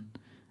kann.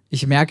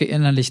 Ich merke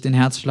innerlich den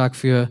Herzschlag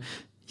für,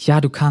 ja,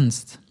 du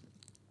kannst.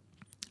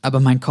 Aber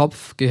mein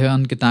Kopf,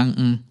 Gehirn,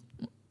 Gedanken,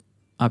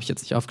 habe ich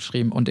jetzt nicht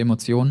aufgeschrieben, und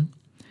Emotionen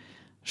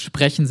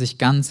sprechen sich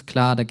ganz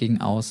klar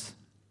dagegen aus.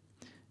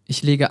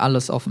 Ich lege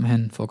alles offen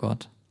hin vor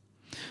Gott.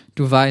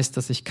 Du weißt,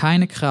 dass ich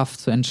keine Kraft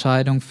zur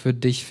Entscheidung für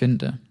dich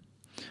finde.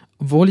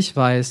 Obwohl ich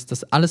weiß,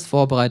 dass alles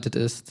vorbereitet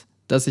ist,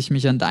 dass ich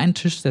mich an deinen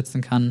Tisch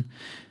setzen kann,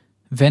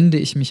 wende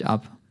ich mich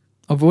ab.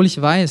 Obwohl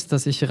ich weiß,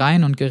 dass ich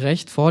rein und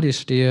gerecht vor dir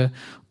stehe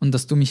und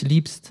dass du mich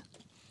liebst,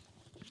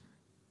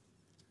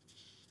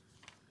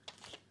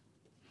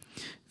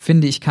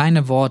 finde ich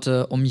keine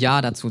Worte, um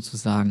Ja dazu zu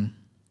sagen.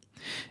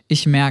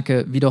 Ich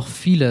merke, wie doch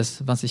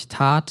vieles, was ich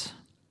tat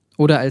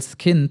oder als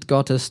Kind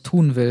Gottes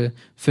tun will,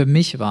 für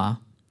mich war.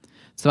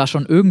 Zwar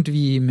schon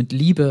irgendwie mit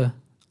Liebe,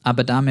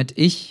 aber damit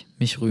ich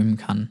mich rühmen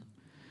kann.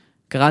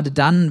 Gerade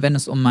dann, wenn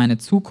es um meine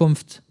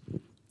Zukunft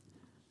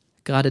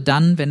gerade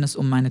dann, wenn es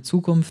um meine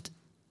Zukunft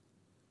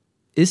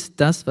ist,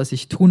 das, was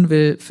ich tun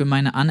will, für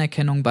meine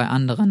Anerkennung bei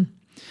anderen.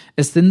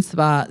 Es sind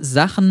zwar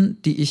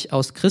Sachen, die ich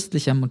aus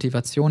christlicher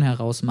Motivation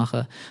heraus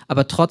mache,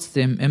 aber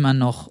trotzdem immer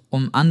noch,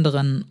 um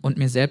anderen und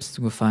mir selbst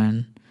zu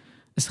gefallen.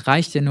 Es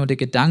reicht ja nur der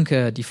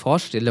Gedanke, die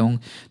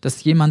Vorstellung,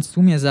 dass jemand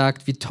zu mir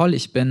sagt, wie toll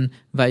ich bin,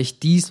 weil ich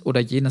dies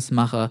oder jenes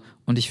mache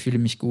und ich fühle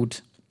mich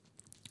gut.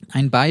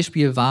 Ein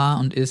Beispiel war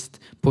und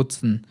ist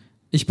Putzen.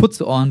 Ich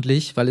putze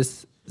ordentlich, weil ich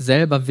es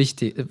selber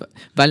wichtig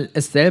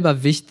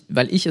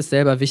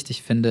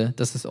finde,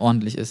 dass es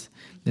ordentlich ist.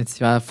 Jetzt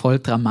war voll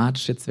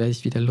dramatisch, jetzt werde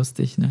ich wieder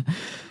lustig. Ne?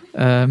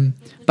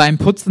 Beim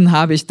Putzen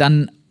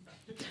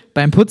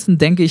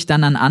denke ich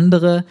dann an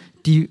andere,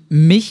 die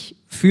mich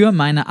für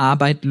meine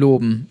Arbeit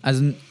loben.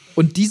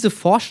 Und diese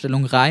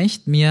Vorstellung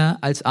reicht mir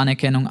als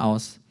Anerkennung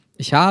aus.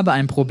 Ich habe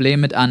ein Problem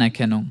mit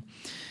Anerkennung.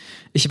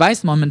 Ich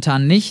weiß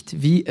momentan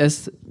nicht, wie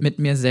es mit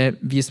mir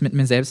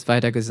selbst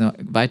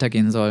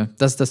weitergehen soll.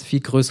 Das ist das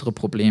viel größere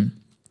Problem.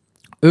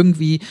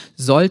 Irgendwie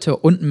sollte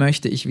und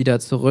möchte ich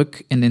wieder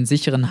zurück in den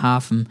sicheren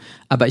Hafen,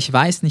 aber ich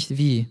weiß nicht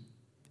wie.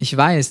 Ich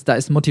weiß, da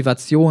ist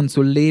Motivation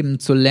zu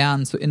leben, zu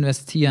lernen, zu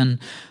investieren,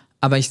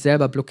 aber ich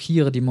selber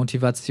blockiere die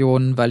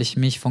Motivation, weil ich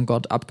mich von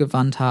Gott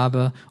abgewandt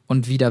habe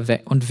und weder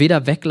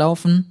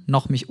weglaufen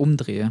noch mich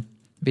umdrehe.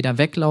 Weder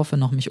weglaufe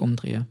noch mich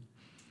umdrehe.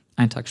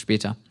 Ein Tag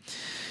später.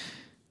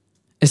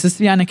 Es ist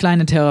wie eine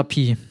kleine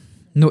Therapie.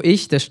 Nur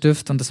ich, der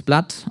Stift und das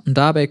Blatt, und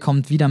dabei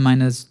kommt wieder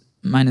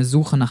meine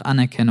Suche nach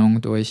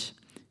Anerkennung durch.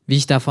 Wie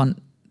ich daran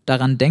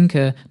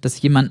denke, dass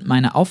jemand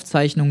meine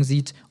Aufzeichnung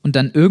sieht und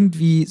dann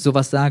irgendwie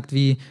sowas sagt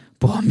wie,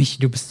 boah, Michi,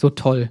 du bist so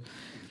toll.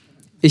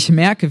 Ich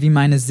merke, wie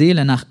meine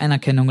Seele nach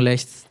Anerkennung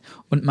lechzt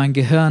und mein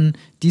Gehirn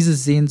diese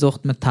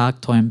Sehnsucht mit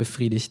Tagträumen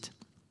befriedigt.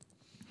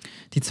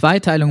 Die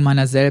Zweiteilung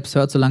meiner selbst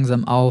hört so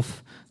langsam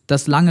auf.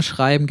 Das lange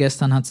Schreiben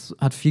gestern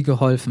hat viel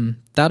geholfen.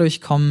 Dadurch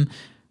komme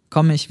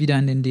ich wieder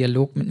in den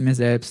Dialog mit mir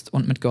selbst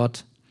und mit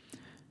Gott.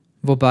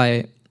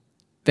 Wobei,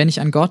 wenn ich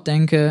an Gott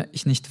denke,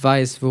 ich nicht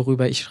weiß,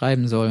 worüber ich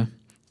schreiben soll,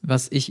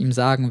 was ich ihm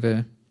sagen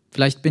will.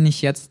 Vielleicht bin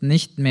ich jetzt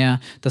nicht mehr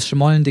das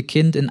schmollende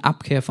Kind in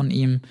Abkehr von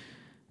ihm.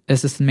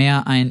 Es ist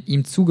mehr ein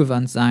ihm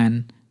zugewandt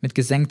sein, mit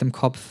gesenktem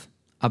Kopf,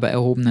 aber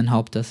erhobenen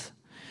Hauptes.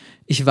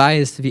 Ich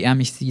weiß, wie er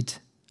mich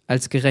sieht,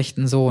 als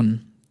gerechten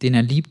Sohn, den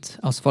er liebt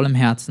aus vollem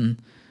Herzen.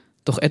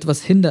 Doch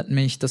etwas hindert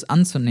mich, das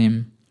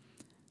anzunehmen.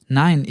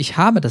 Nein, ich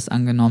habe das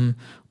angenommen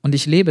und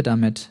ich lebe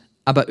damit,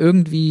 aber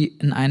irgendwie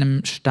in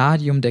einem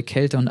Stadium der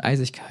Kälte und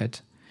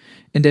Eisigkeit.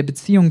 In der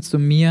Beziehung zu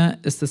mir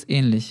ist es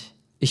ähnlich.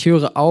 Ich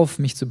höre auf,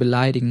 mich zu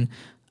beleidigen,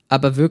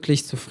 aber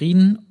wirklich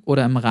zufrieden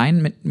oder im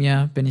Reinen mit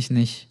mir bin ich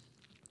nicht.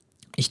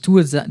 Ich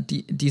tue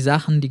die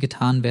Sachen, die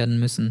getan werden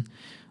müssen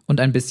und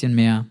ein bisschen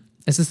mehr.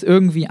 Es ist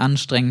irgendwie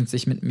anstrengend,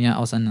 sich mit mir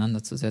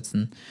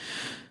auseinanderzusetzen.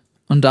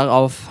 Und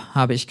darauf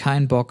habe ich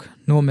keinen Bock,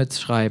 nur mit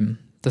Schreiben.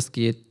 Das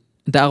geht.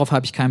 Darauf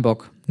habe ich keinen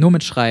Bock. Nur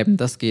mit Schreiben,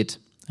 das geht.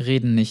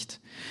 Reden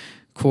nicht.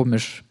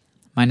 Komisch.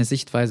 Meine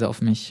Sichtweise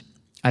auf mich.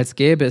 Als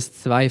gäbe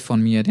es zwei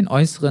von mir, den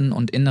äußeren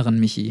und inneren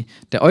Michi.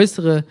 Der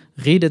äußere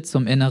redet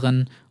zum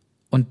Inneren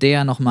und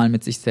der nochmal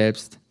mit sich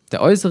selbst.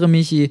 Der äußere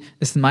Michi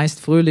ist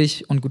meist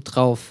fröhlich und gut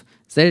drauf.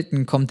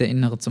 Selten kommt der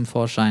Innere zum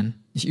Vorschein.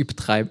 Ich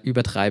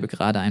übertreibe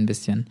gerade ein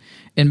bisschen.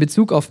 In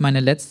Bezug auf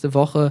meine letzte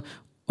Woche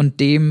und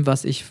dem,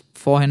 was ich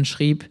vorhin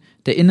schrieb,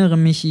 der innere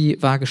Michi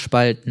war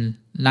gespalten.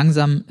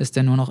 Langsam ist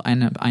er nur noch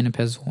eine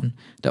Person.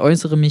 Der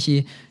äußere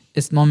Michi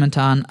ist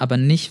momentan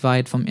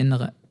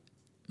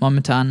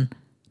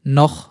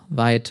noch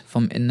weit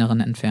vom Inneren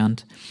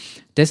entfernt.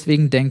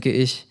 Deswegen denke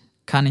ich,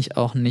 kann ich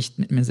auch nicht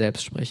mit mir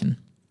selbst sprechen.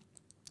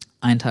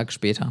 Ein Tag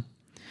später.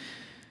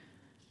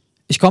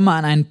 Ich komme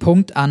an einen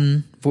Punkt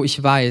an, wo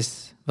ich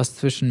weiß, was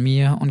zwischen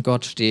mir und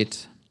Gott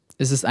steht.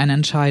 Es ist eine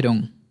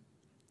Entscheidung,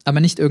 aber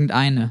nicht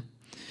irgendeine.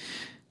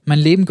 Mein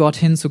Leben Gott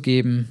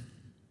hinzugeben,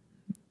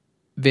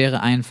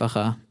 wäre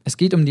einfacher. Es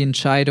geht um die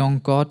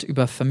Entscheidung, Gott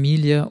über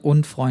Familie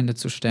und Freunde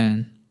zu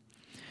stellen.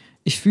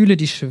 Ich fühle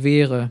die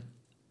Schwere.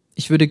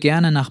 Ich würde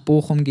gerne nach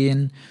Bochum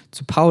gehen,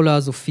 zu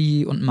Paula,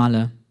 Sophie und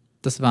Malle.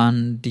 Das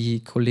waren die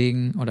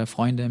Kollegen oder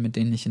Freunde, mit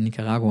denen ich in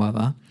Nicaragua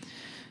war.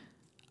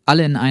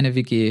 Alle in eine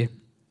WG.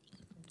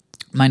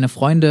 Meine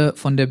Freunde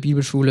von der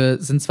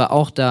Bibelschule sind zwar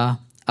auch da,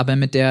 aber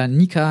mit der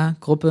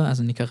Nika-Gruppe,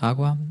 also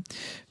Nicaragua,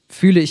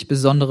 fühle ich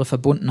besondere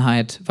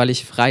Verbundenheit, weil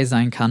ich frei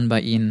sein kann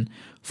bei ihnen,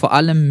 vor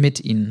allem mit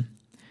ihnen.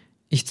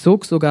 Ich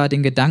zog sogar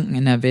den Gedanken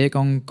in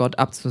Erwägung, Gott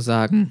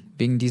abzusagen,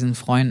 wegen diesen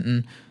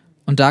Freunden.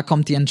 Und da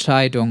kommt die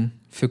Entscheidung,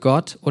 für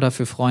Gott oder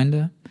für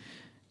Freunde.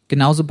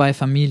 Genauso bei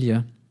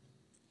Familie.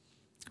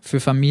 Für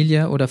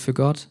Familie oder für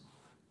Gott.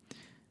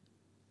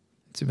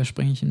 Jetzt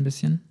überspringe ich ein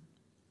bisschen.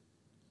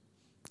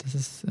 Das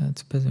ist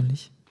zu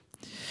persönlich.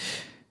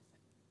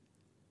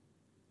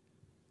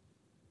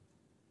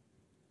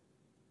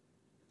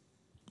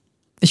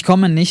 Ich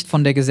komme nicht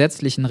von der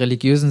gesetzlichen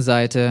religiösen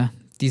Seite,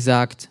 die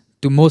sagt,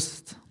 du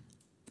musst.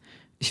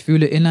 Ich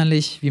fühle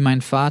innerlich, wie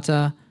mein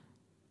Vater,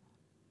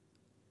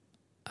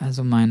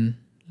 also mein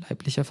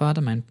leiblicher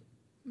Vater,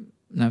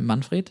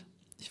 Manfred,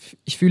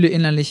 ich fühle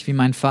innerlich, wie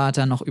mein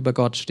Vater noch über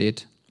Gott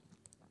steht.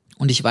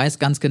 Und ich weiß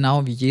ganz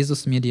genau, wie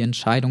Jesus mir die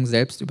Entscheidung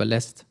selbst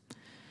überlässt.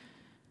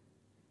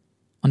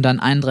 Und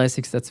dann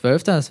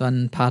 31.12., das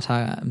waren ein paar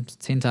Tage,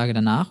 10 Tage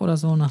danach oder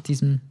so, nach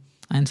diesem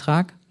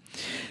Eintrag.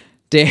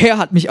 Der Herr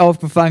hat mich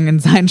aufgefangen in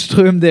seinen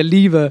Strömen der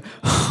Liebe.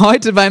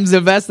 Heute beim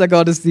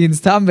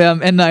Silvestergottesdienst haben wir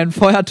am Ende einen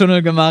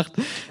Feuertunnel gemacht.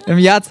 Im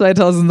Jahr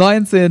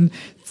 2019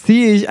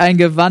 ziehe ich ein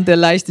Gewand der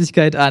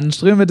Leichtigkeit an.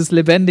 Ströme des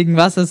lebendigen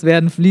Wassers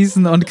werden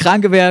fließen und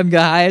Kranke werden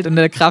geheilt in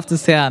der Kraft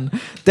des Herrn.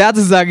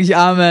 Dazu sage ich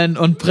Amen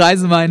und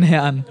preise meinen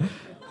Herrn.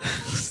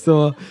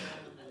 So,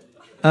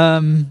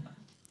 ja,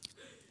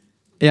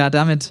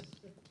 damit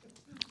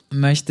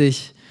möchte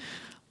ich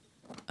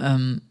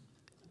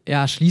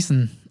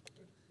schließen.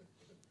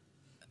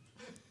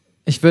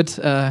 Ich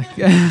würde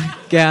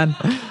gern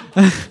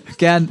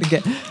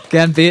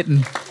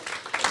beten.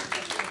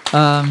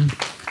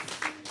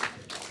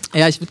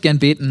 Ich würde gern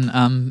beten.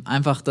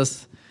 Einfach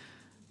das,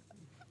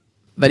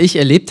 weil ich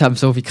erlebt habe,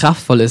 so wie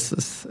kraftvoll es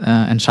ist,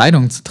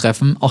 Entscheidungen zu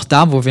treffen. Auch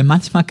da, wo wir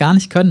manchmal gar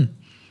nicht können.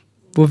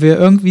 Wo wir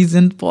irgendwie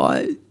sind,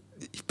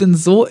 ich bin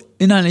so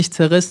innerlich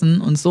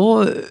zerrissen und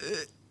so,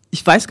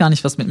 ich weiß gar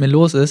nicht, was mit mir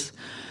los ist.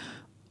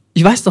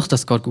 Ich weiß doch,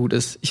 dass Gott gut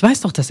ist. Ich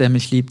weiß doch, dass er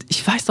mich liebt.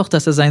 Ich weiß doch,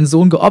 dass er seinen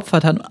Sohn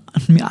geopfert hat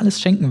und mir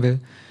alles schenken will.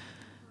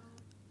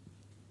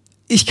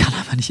 Ich kann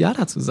aber nicht Ja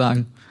dazu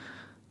sagen.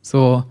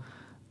 So.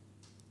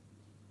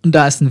 Und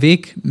da ist ein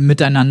Weg,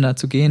 miteinander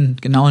zu gehen,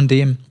 genau in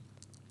dem,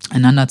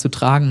 einander zu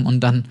tragen.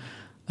 Und dann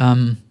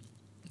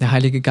der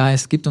Heilige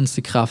Geist gibt uns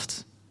die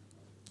Kraft,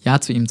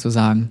 Ja zu ihm zu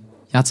sagen.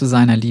 Ja zu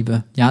seiner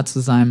Liebe. Ja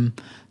zu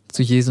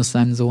Jesus,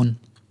 seinem Sohn.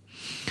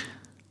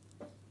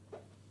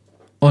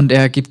 Und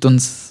er gibt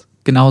uns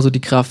genauso die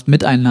Kraft,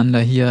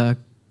 miteinander hier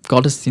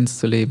Gottesdienst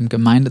zu leben,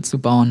 Gemeinde zu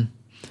bauen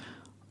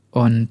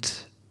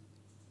und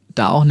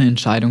da auch eine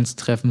Entscheidung zu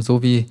treffen,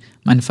 so wie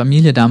meine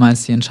Familie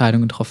damals die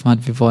Entscheidung getroffen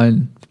hat. Wir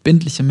wollen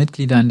verbindliche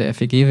Mitglieder in der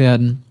FEG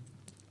werden,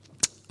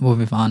 wo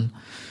wir waren.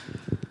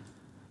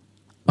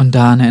 Und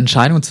da eine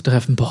Entscheidung zu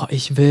treffen,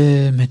 ich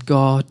will mit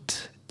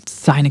Gott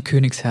seine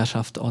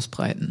Königsherrschaft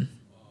ausbreiten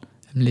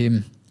im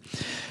Leben.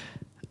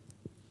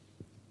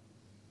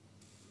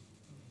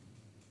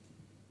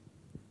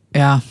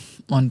 Ja,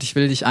 und ich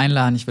will dich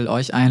einladen, ich will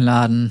euch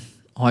einladen,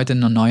 heute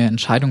eine neue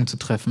Entscheidung zu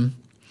treffen,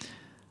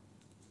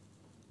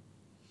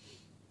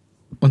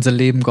 unser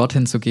Leben Gott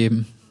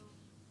hinzugeben,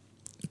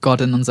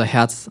 Gott in unser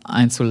Herz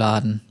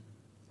einzuladen,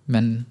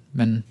 wenn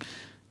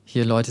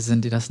hier Leute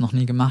sind, die das noch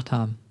nie gemacht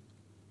haben.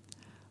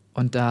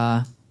 Und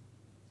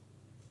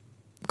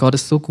Gott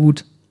ist so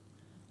gut.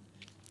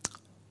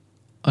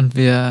 Und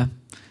wenn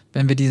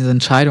wir diese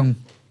Entscheidung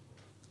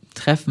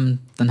treffen,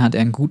 dann hat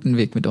er einen guten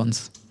Weg mit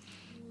uns.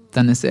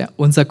 Dann ist er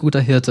unser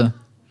guter Hirte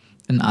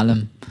in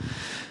allem.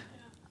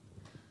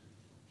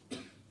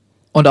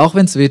 Und auch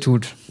wenn es weh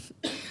tut,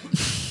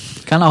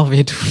 kann auch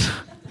wehtun,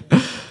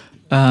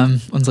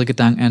 unsere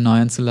Gedanken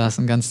erneuern zu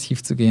lassen, ganz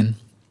tief zu gehen.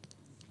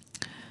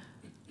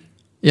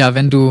 Ja,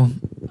 wenn du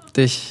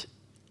dich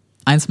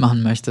eins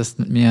machen möchtest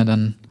mit mir,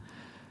 dann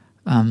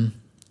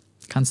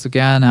kannst du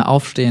gerne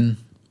aufstehen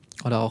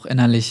oder auch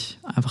innerlich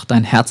einfach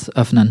dein Herz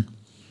öffnen.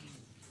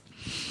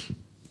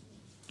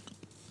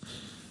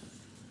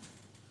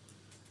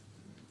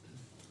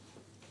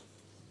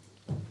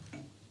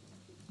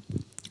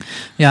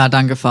 Ja,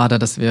 danke, Vater,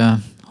 dass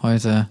wir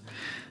heute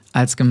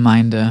als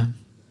Gemeinde,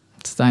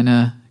 als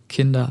deine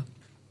Kinder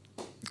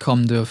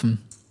kommen dürfen.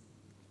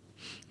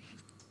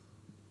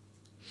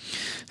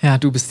 Ja,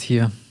 du bist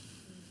hier.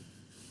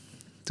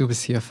 Du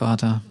bist hier,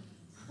 Vater.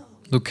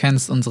 Du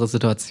kennst unsere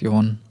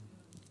Situation,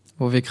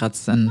 wo wir gerade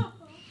sind,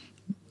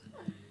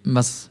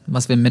 was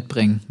wir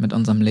mitbringen mit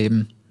unserem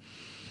Leben.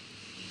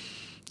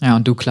 Ja,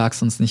 und du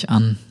klagst uns nicht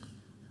an.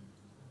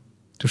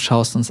 Du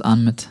schaust uns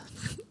an mit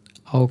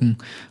Augen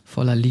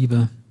voller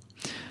Liebe.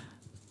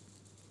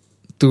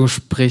 Du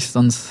sprichst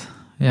uns,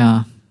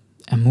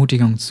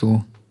 Ermutigung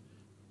zu.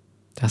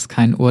 Das ist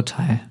kein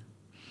Urteil.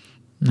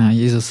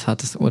 Jesus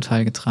hat das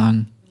Urteil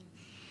getragen.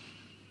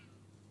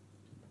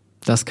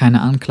 Das ist keine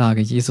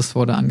Anklage. Jesus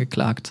wurde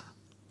angeklagt.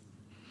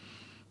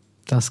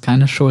 Das ist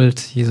keine Schuld.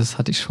 Jesus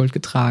hat die Schuld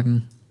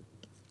getragen.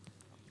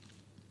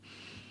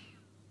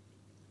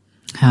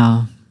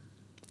 Herr,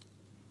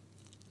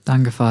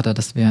 danke, Vater,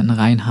 dass wir in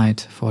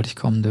Reinheit vor dich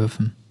kommen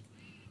dürfen.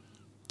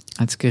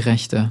 Als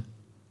Gerechte.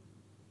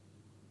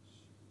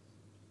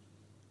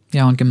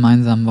 Ja, und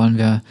gemeinsam wollen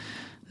wir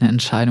eine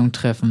Entscheidung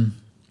treffen,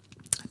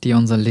 dir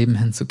unser Leben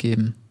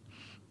hinzugeben,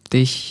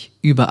 dich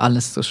über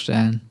alles zu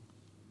stellen.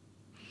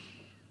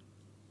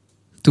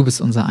 Du bist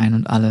unser Ein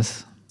und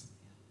Alles.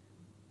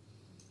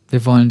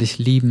 Wir wollen dich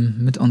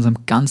lieben mit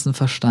unserem ganzen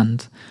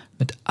Verstand,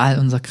 mit all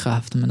unserer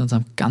Kraft und mit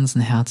unserem ganzen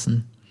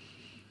Herzen.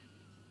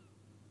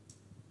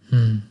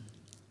 Und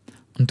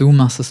du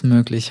machst es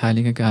möglich,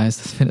 Heiliger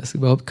Geist, dass wir das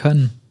überhaupt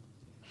können.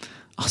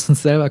 Aus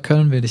uns selber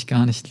können wir dich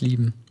gar nicht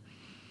lieben,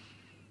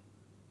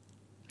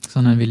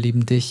 sondern wir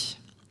lieben dich,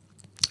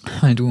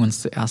 weil du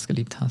uns zuerst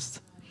geliebt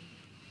hast.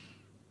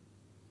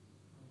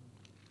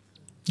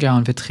 Ja,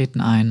 und wir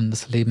treten ein in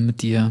das Leben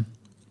mit dir.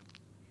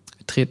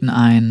 Wir treten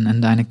ein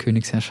in deine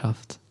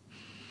Königsherrschaft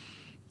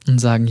und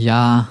sagen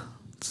Ja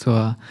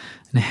zur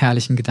einer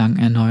herrlichen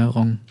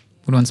Gedankenerneuerung,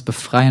 wo du uns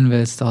befreien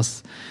willst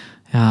aus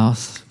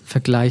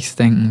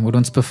Vergleichsdenken, wo du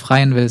uns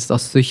befreien willst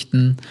aus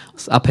Süchten,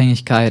 aus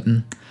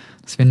Abhängigkeiten,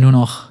 dass wir nur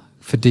noch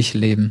für dich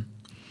leben,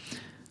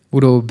 wo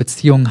du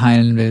Beziehungen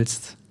heilen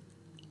willst.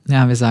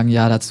 Ja, wir sagen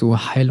ja dazu,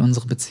 heil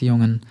unsere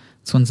Beziehungen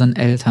zu unseren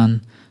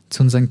Eltern,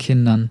 zu unseren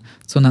Kindern,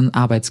 zu unseren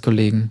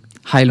Arbeitskollegen,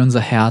 heil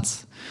unser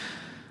Herz,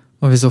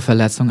 wo wir so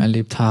Verletzungen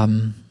erlebt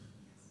haben.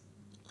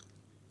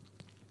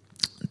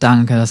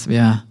 Danke, dass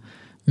wir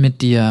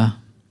mit dir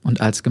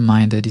und als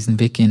Gemeinde diesen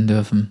Weg gehen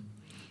dürfen.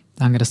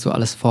 Danke, dass du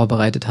alles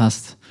vorbereitet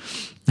hast.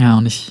 Ja,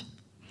 und ich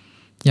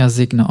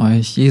segne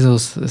euch.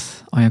 Jesus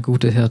ist euer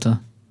guter Hirte.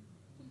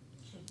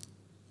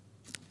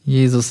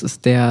 Jesus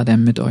ist der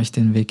mit euch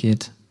den Weg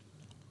geht.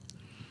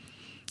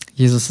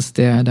 Jesus ist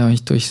der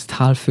euch durchs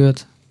Tal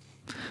führt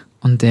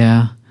und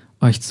der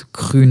euch zu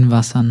grünen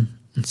Wassern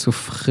und zu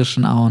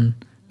frischen Auen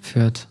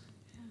führt.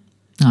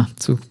 Ja,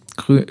 zu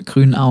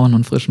grünen Auen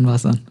und frischen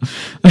Wassern.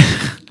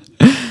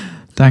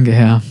 Danke,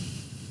 Herr.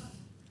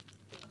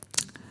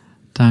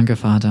 Danke,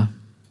 Vater.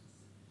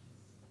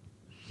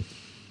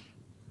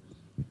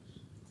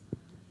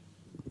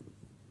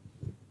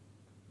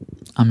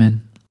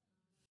 Amen.